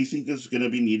big rethink is going to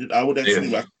be needed. I would actually,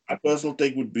 my personal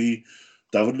take would be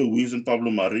David Luiz and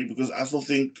Pablo Mari, because I still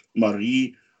think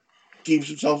Mari keeps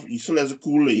himself, he still has a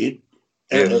cooler head,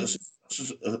 and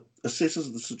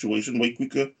assesses the situation way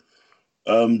quicker.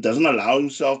 Doesn't allow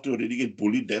himself to really get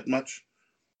bullied that much.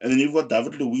 And then you've got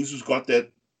David Luiz, who's got that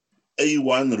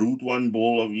A1 route one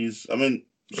ball of his. I mean,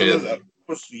 of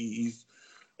course, he's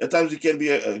at times he can be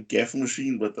a gaff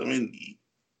machine, but I mean,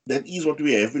 that is what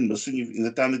we have been missing in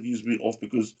the time that he's been off,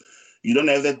 because you don't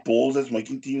have that ball that's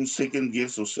making teams second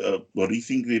guess or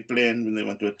rethink their plan when they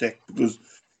want to attack, because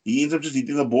he ends up just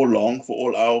hitting the ball long for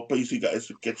all our pacey guys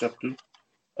to catch up to.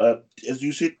 As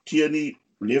you said, Tierney,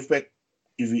 left back,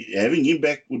 having him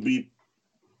back would be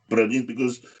brilliant,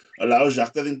 because allows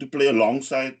Xhaka then to play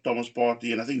alongside Thomas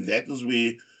Partey, and I think that is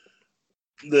where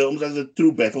almost like the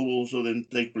true battle will also then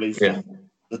take place. Yeah.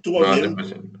 The two of them,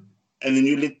 and then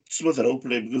you let Smith Rowe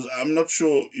play, because I'm not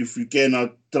sure if you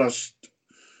cannot trust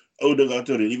Odegaard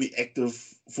to really be active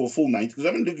for full 90. Because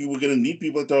I mean, look, we're going to need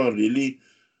people that are really,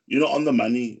 you know, on the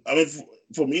money. I mean,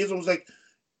 for me, it's almost like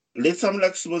let someone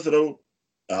like Smith Rowe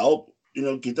help, you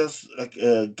know, get us like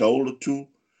a goal or two,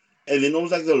 and then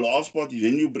almost like the last part,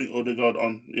 then you bring Odegaard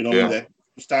on, you know,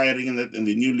 that's tiring and that, and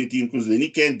then you let him, because then he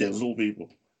can dazzle people.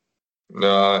 No,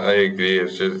 I agree.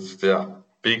 It's just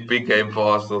big game for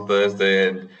Arsenal Thursday,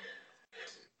 and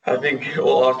I think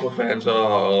all Arsenal fans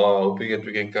are hoping that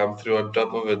we can come through on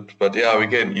top of it. But yeah, we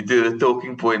can. You do the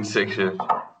talking points section.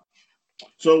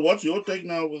 So what's your take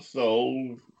now with the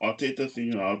whole Arteta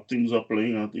thing, how things are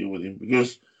playing out there with him?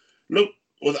 Because look,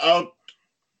 without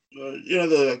you know,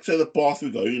 the path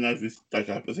we go, you know, if like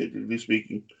hypothetically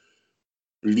speaking,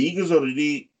 league is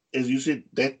already, as you said,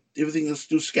 that everything is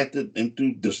too scattered and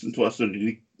too distant for us to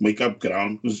really make up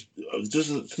ground, because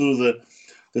just through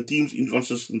the team's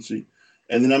inconsistency.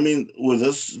 And then I mean, with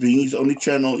this being his only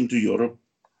channel into Europe,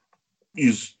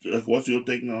 is like, what's your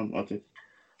take now on Arteta?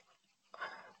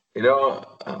 You know,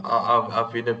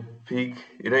 I've been a big,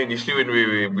 you know, initially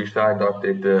when we signed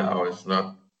Arteta, I was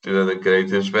not, you know, the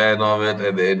greatest fan of it,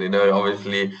 and then, you know,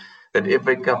 obviously that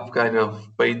FA Cup kind of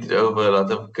painted over a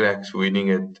lot of cracks winning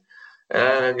it.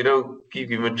 You know, give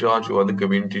him a chance to win the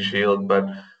Community Shield, but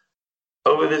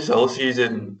over this whole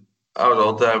season, I was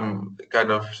all the time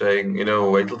kind of saying, you know,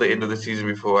 wait till the end of the season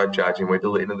before I judge him, wait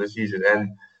till the end of the season.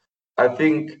 And I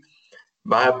think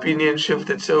my opinion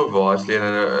shifted so vastly,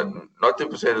 and not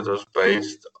to say that it was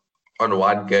based on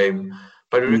one game,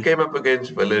 but when we came up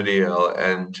against Villarreal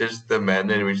and just the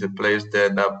manner in which the players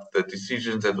stand up, the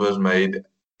decisions that was made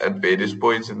at various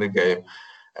points in the game,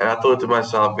 And I thought to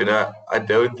myself, I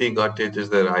don't think Arteta is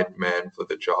the right man for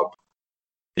the job.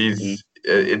 Mm.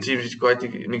 It seems he's quite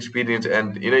inexperienced,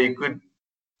 and you could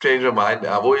change my mind.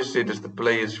 I've always said it's the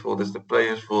players' fault, it's the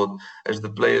players' fault, it's the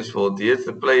players' fault. Yes,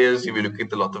 the players, if you look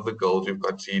at a lot of the goals we've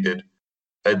conceded,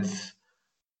 it's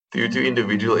due to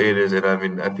individual errors. And I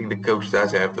mean, I think the coach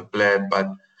does have the plan, but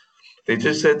there's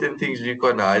just certain things you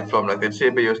can't hide from, like that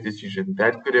Ceballos decision.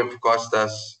 That could have cost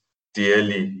us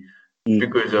dearly Mm.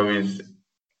 because of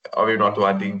him not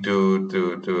wanting to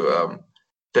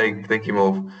take him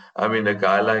off. I mean, a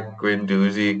guy like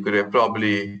Guendouzi could have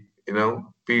probably,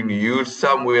 been used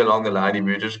somewhere along the line if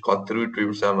you just got through to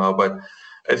him somehow. But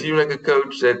it seems like a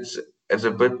coach that's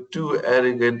a bit too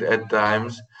arrogant at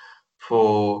times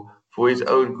for his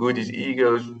own good. His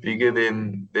ego is bigger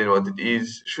than what it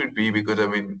should be, because I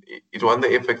mean he's won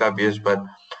the FA Cup, yes, but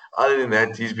other than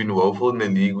that, he's been woeful in the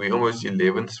league. We're almost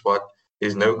 11th spot.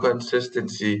 There's no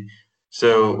consistency.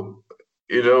 So,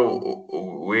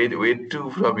 where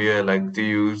to from here? Like, do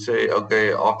you say,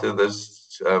 okay, after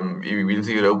this, he wins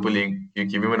the Europa League, you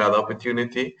give him another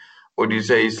opportunity? Or do you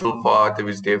say he's still far out of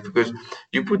his depth? Because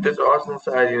you put this Arsenal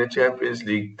side in a Champions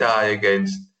League tie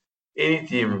against any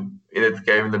team in that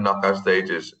game in the knockout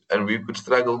stages, and we could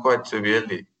struggle quite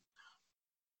severely.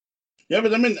 Yeah,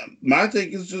 but I mean, my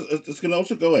take is just it's going to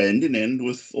also go hand in hand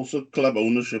with also club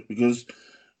ownership because,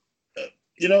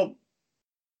 you know,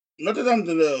 not that I'm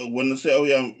going to want to say, oh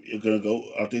yeah, you're going to go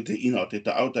Arteta in, Arteta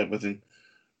out type of thing,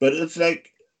 but it's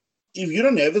like if you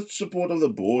don't have the support of the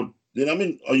board, then I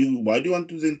mean, why do you want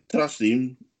to then trust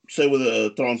him, say with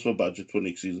a transfer budget for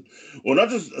next season, or not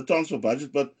just a transfer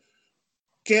budget, but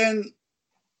can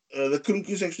the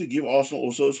Kroenkes actually give Arsenal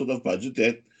also a sort of budget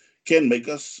that can make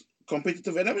us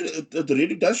competitive? And I mean, it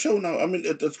really does show now. I mean,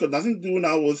 it's got nothing to do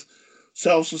now with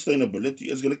self-sustainability.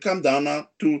 It's going to come down now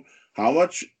to how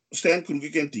much Stan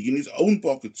Kroenke can dig in his own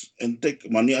pockets and take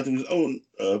money out of his own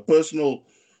personal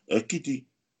kitty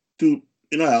to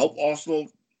help Arsenal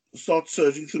start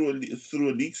surging through a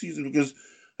league season, because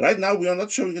right now we are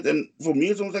not showing it. And for me,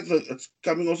 it's almost like it's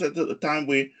coming also at a time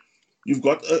where you've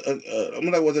got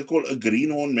like what they call a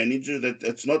greenhorn manager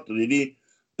that's not really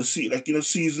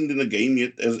seasoned in the game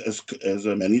yet as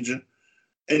a manager,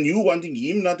 and you wanting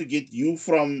him now to get you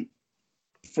from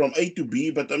A to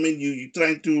B, but I mean you're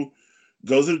trying to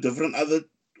go through different other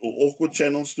awkward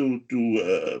channels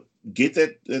to get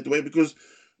that way, because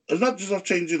it's not just of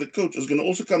changing the coach. It's going to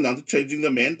also come down to changing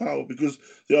the manpower, because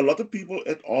there are a lot of people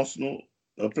at Arsenal,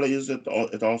 players at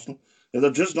Arsenal, that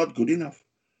are just not good enough.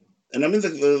 And I mean,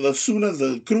 the sooner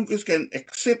the Kroenkes can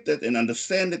accept that and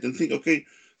understand it and think, okay,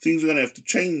 things are going to have to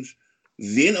change,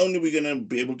 then only we're going to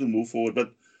be able to move forward.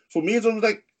 But for me, it's almost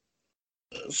like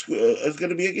it's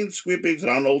going to be against square pegs,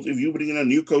 round holes. If you bring in a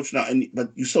new coach now,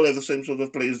 but you still have the same sort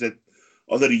of players that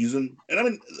are the reason. And I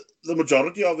mean, the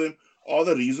majority of them are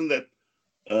the reason that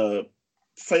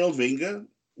failed Wenger,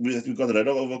 that we got rid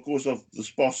of over the course of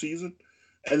this past season.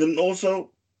 And then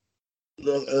also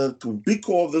the big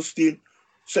core of this team,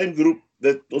 same group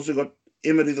that also got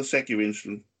Emery the sack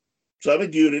eventually. So I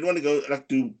mean, do you really want to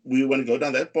go we want to go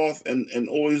down that path and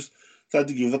always try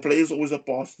to give the players always a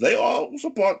path? They are also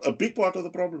a big part of the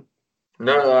problem.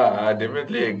 No, I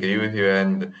definitely agree with you,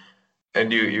 and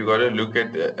you got to look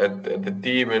at the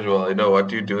team as well. You know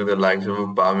what you do, the likes of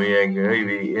Aubameyang. If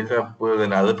he ends up with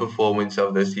another performance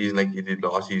of the season like he did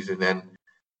last season, and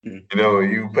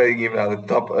you paying him now the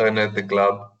top earner at the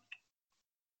club,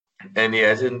 and he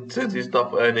hasn't, since he's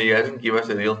top earner, he hasn't given us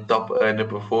a real top earner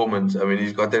performance. I mean,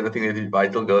 he's got that, I think, that his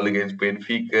vital goal against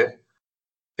Benfica.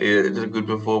 It's a good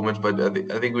performance, but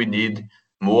I think we need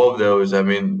more of those. I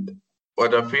mean,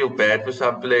 what I feel bad for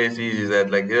some players is that,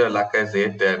 like I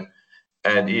said,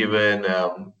 and even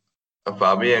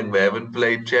Fabian, we haven't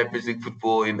played Champions League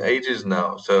football in ages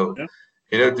now. So,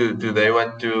 Yeah. do they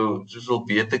want to still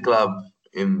be at the club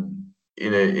in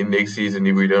next season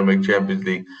if we don't make Champions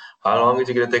League? How long is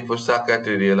it going to take for Saka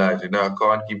to realize, I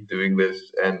can't keep doing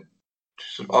this, and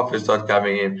offers start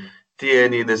coming in?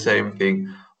 Tierney, the same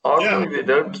thing. Arsenal, Yeah. if they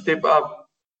don't step up,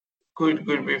 could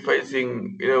be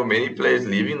facing many players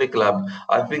leaving the club.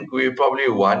 I think we're probably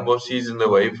one more season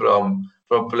away from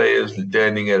players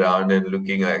turning around and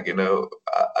looking like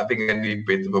I think I need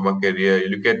better for my career. You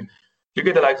look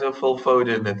at the likes of Phil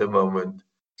Foden at the moment.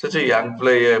 Such a young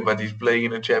player, but he's playing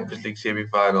in a Champions League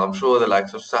semi-final. I'm sure the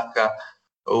likes of Saka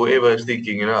or whoever is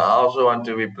thinking, I also want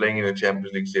to be playing in a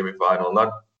Champions League semi-final,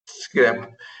 not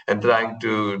scrap and trying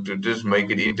to just make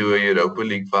it into a Europa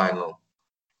League final.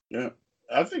 Yeah.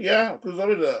 I think, yeah, because I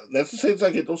mean, that's the sense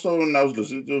I get also when I was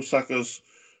listening to Saka's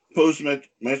post-match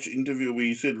interview, where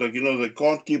he said, they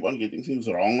can't keep on getting things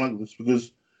wrong like this,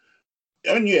 because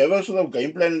I mean, you have a sort of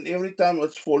game plan, and every time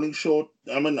it's falling short.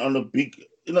 I mean, on a big,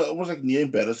 almost like near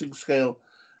embarrassing scale.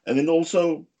 And then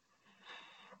also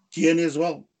Tierney as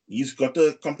well. He's got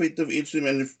a competitive edge to him,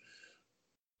 and if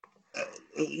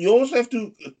you also have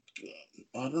to,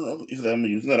 I don't know if I'm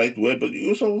using the right word, but you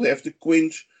also have to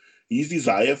quench his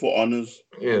desire for honors.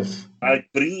 Yes.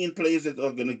 Like bringing in players that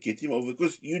are going to get him over,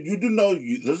 because you do know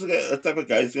this is a type of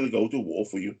guy who's going to go to war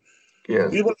for you.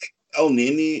 Yes. People like El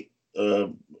Neni,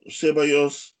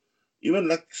 Ceballos, even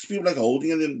like people like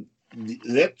Holding, and then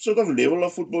that sort of level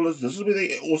of footballers. This is where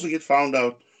they also get found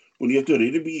out when you have to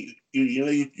really be,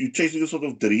 you're chasing a sort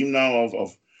of dream now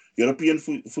of European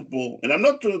football. And I'm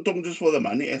not talking just for the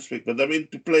money aspect, but I mean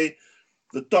to play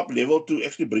the top level, to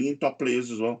actually bring in top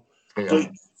players as well. So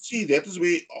Yeah. see, that is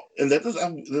where, and that is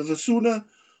the sooner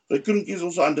the Kroenke's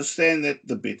also understand that,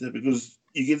 the better, because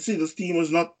you can see this team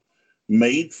was not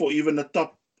made for even a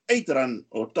top 8 run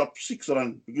or top 6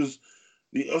 run, because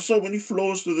there are so many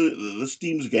flaws to this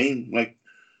team's game, like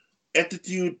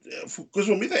attitude. Because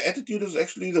for me, the attitude is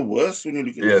actually the worst when you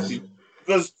look at this Yes. team.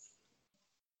 Because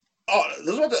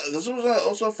this was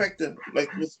also a factor.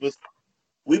 Like with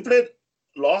we played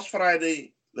last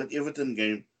Friday that Everton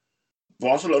game.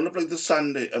 Barcelona played the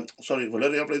Sunday. Sorry,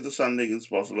 Villarreal played the Sunday against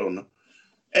Barcelona,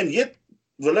 and yet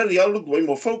Villarreal looked way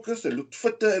more focused. They looked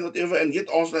fitter and whatever, and yet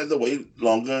Arsenal had a way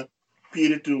longer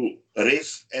period to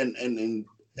rest and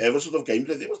have a sort of game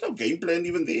plan. There was no game plan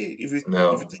even there. If you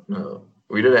No, no.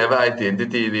 We don't have an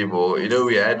identity anymore.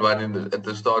 We had one at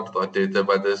the start of Arteta,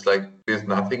 but there's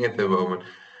nothing at the moment.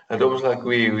 It's almost like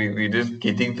we just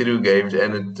getting through games,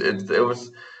 and it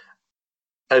has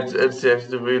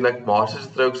to be like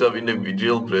masterstrokes of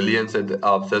individual brilliance that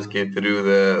helps us get through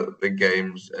the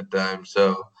games at times.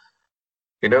 So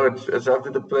it's up to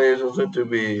the players also to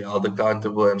be held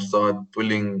accountable and start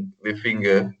pulling the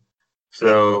finger. yeah,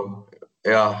 So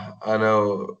yeah, I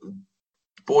know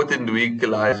important week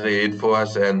lies ahead for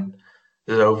us, and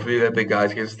just hopefully that the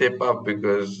guys can step up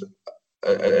because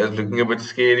it's looking a bit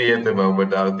scary at the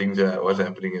moment how things are what's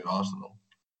happening in Arsenal.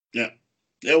 yeah,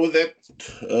 yeah. With that,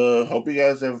 hope you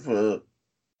guys have a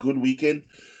good weekend.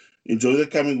 Enjoy the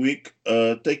coming week.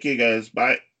 Take care, guys.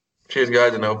 Bye. Cheers,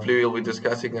 guys, and hopefully we'll be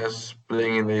discussing us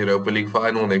playing in the Europa League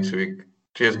final next week.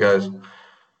 Cheers, guys.